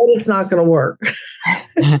 Yeah. But it's not going to work.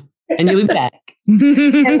 And you'll be back. And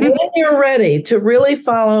when you're ready to really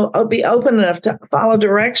be open enough to follow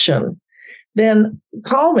direction, then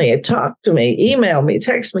call me, talk to me, email me,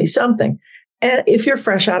 text me something. And if you're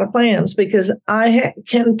fresh out of plans, because I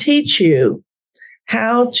can teach you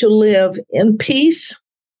how to live in peace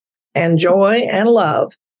and joy and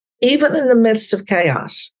love, even in the midst of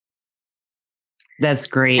chaos. That's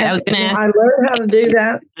great. And I was going to ask. I learned how to do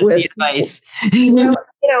that with advice.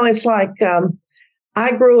 It's like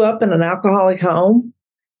I grew up in an alcoholic home,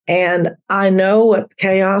 and I know what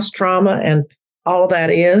chaos, trauma, and all of that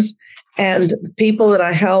is. And the people that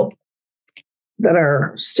I help that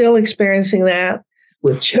are still experiencing that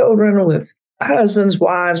with children, with husbands,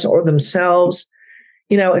 wives, or themselves,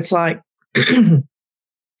 it's like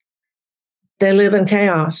they live in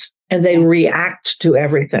chaos and they react to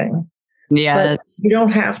everything. Yeah. But you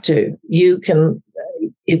don't have to. You can,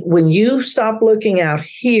 when you stop looking out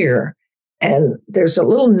here, and there's a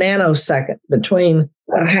little nanosecond between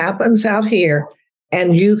what happens out here,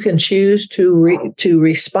 and you can choose to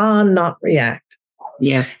respond, not react.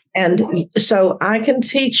 Yes. And so I can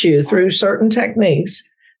teach you through certain techniques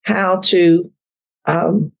how to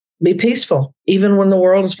be peaceful, even when the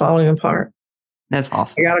world is falling apart. That's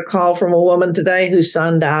awesome. I got a call from a woman today whose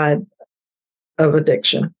son died of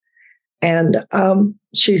addiction. And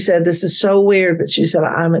she said, this is so weird, but she said,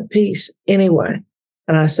 I'm at peace anyway.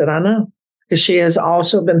 And I said, I know, because she has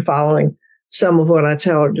also been following some of what I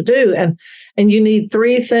tell her to do. And you need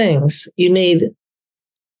three things. You need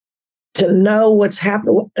to know what's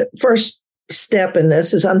happening. First step in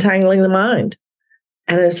this is untangling the mind.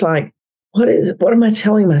 And it's like, what am I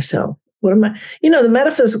telling myself? The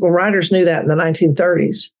metaphysical writers knew that in the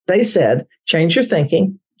 1930s. They said, change your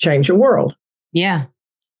thinking, change your world. Yeah.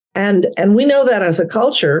 And we know that as a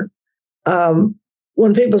culture,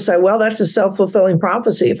 when people say, well, that's a self-fulfilling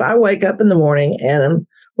prophecy. If I wake up in the morning and I'm,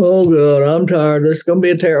 oh God, I'm tired, this is going to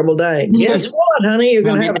be a terrible day. Guess what, honey? You're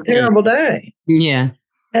going to have a terrible day. Yeah.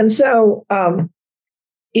 And so,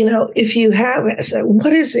 if you have, so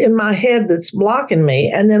what is in my head that's blocking me?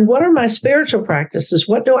 And then what are my spiritual practices?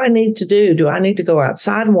 What do I need to do? Do I need to go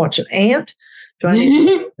outside and watch an ant? Do I need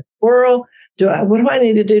to watch a squirrel? What do I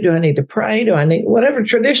need to do? Do I need to pray? Do I need whatever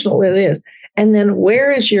traditional it is? And then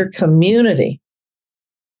where is your community?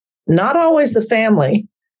 Not always the family.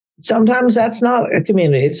 Sometimes that's not a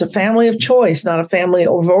community. It's a family of choice, not a family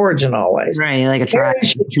of origin always. Right, like a tribe. Where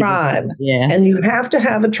is your tribe? Yeah. And you have to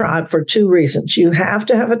have a tribe for two reasons. You have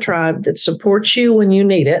to have a tribe that supports you when you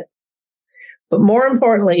need it. But more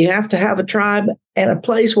importantly, you have to have a tribe and a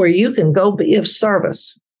place where you can go be of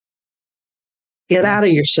service. Get out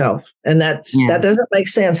of yourself. And that doesn't make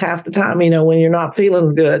sense half the time, when you're not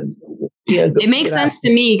feeling good. It makes sense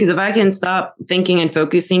to me, because if I can stop thinking and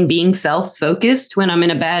focusing, being self-focused when I'm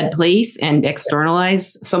in a bad place and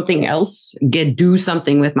externalize something else, do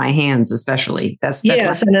something with my hands, especially. That's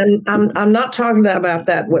yes. And then I'm not talking about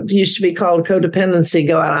that, what used to be called codependency.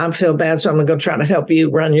 Go out, I feel bad, so I'm going to go try to help you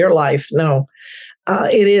run your life. No,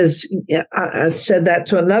 it is. I said that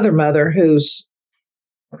to another mother whose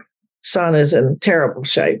son is in terrible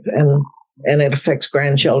shape and it affects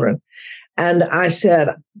grandchildren. And I said,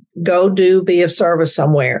 go be of service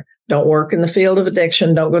somewhere. Don't work in the field of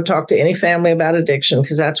addiction. Don't go talk to any family about addiction,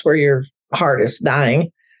 because that's where your heart is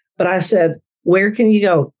dying. But I said, where can you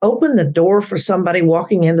go? Open the door for somebody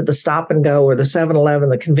walking into the Stop and Go or the 7-Eleven,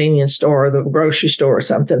 the convenience store or the grocery store or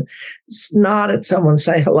something. Nod at someone,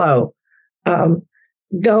 say hello.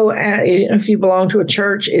 If you belong to a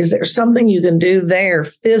church, is there something you can do there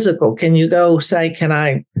physical? Can you go say, can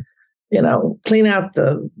I, clean out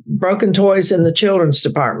the broken toys in the children's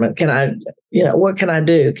department? Can I, what can I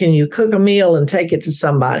do? Can you cook a meal and take it to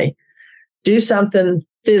somebody? Do something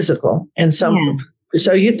physical and something. Yeah.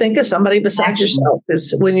 So you think of somebody besides yourself.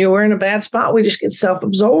 Because when you're in a bad spot, we just get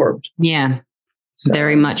self-absorbed. Yeah,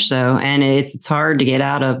 very much so. And it's hard to get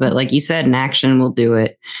out of, but like you said, an action will do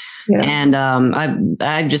it. Yeah. And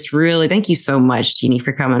I just really thank you so much, Jeannie,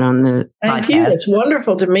 for coming on the podcast. Thank you. It's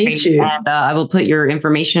wonderful to meet you. And I will put your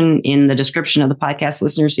information in the description of the podcast,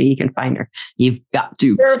 listeners, so you can find her. You've got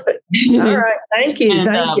to. Perfect. All right. Thank you. And,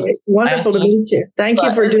 thank you. It's wonderful to meet you. Thank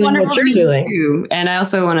you for doing what you're doing. Too. And I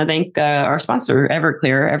also want to thank our sponsor,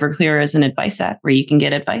 Everclear. Everclear is an advice app where you can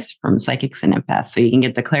get advice from psychics and empaths, so you can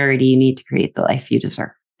get the clarity you need to create the life you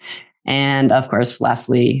deserve. And of course,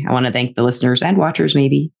 lastly, I want to thank the listeners and watchers,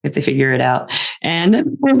 maybe, if they figure it out.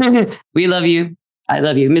 And we love you. I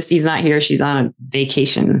love you. Misty's not here. She's on a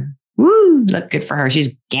vacation. Woo! That's good for her.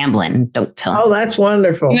 She's gambling. Don't tell her. Oh, that's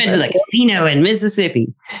wonderful. She went to the casino in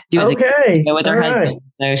Mississippi. Okay. With her husband.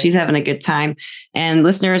 So she's having a good time. And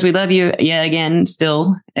listeners, we love you. Yeah, again,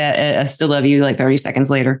 still. I still love you like 30 seconds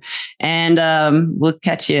later. And we'll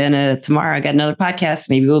catch you tomorrow. I got another podcast.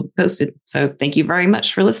 Maybe we'll post it. So thank you very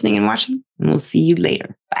much for listening and watching. And we'll see you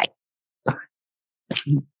later. Bye.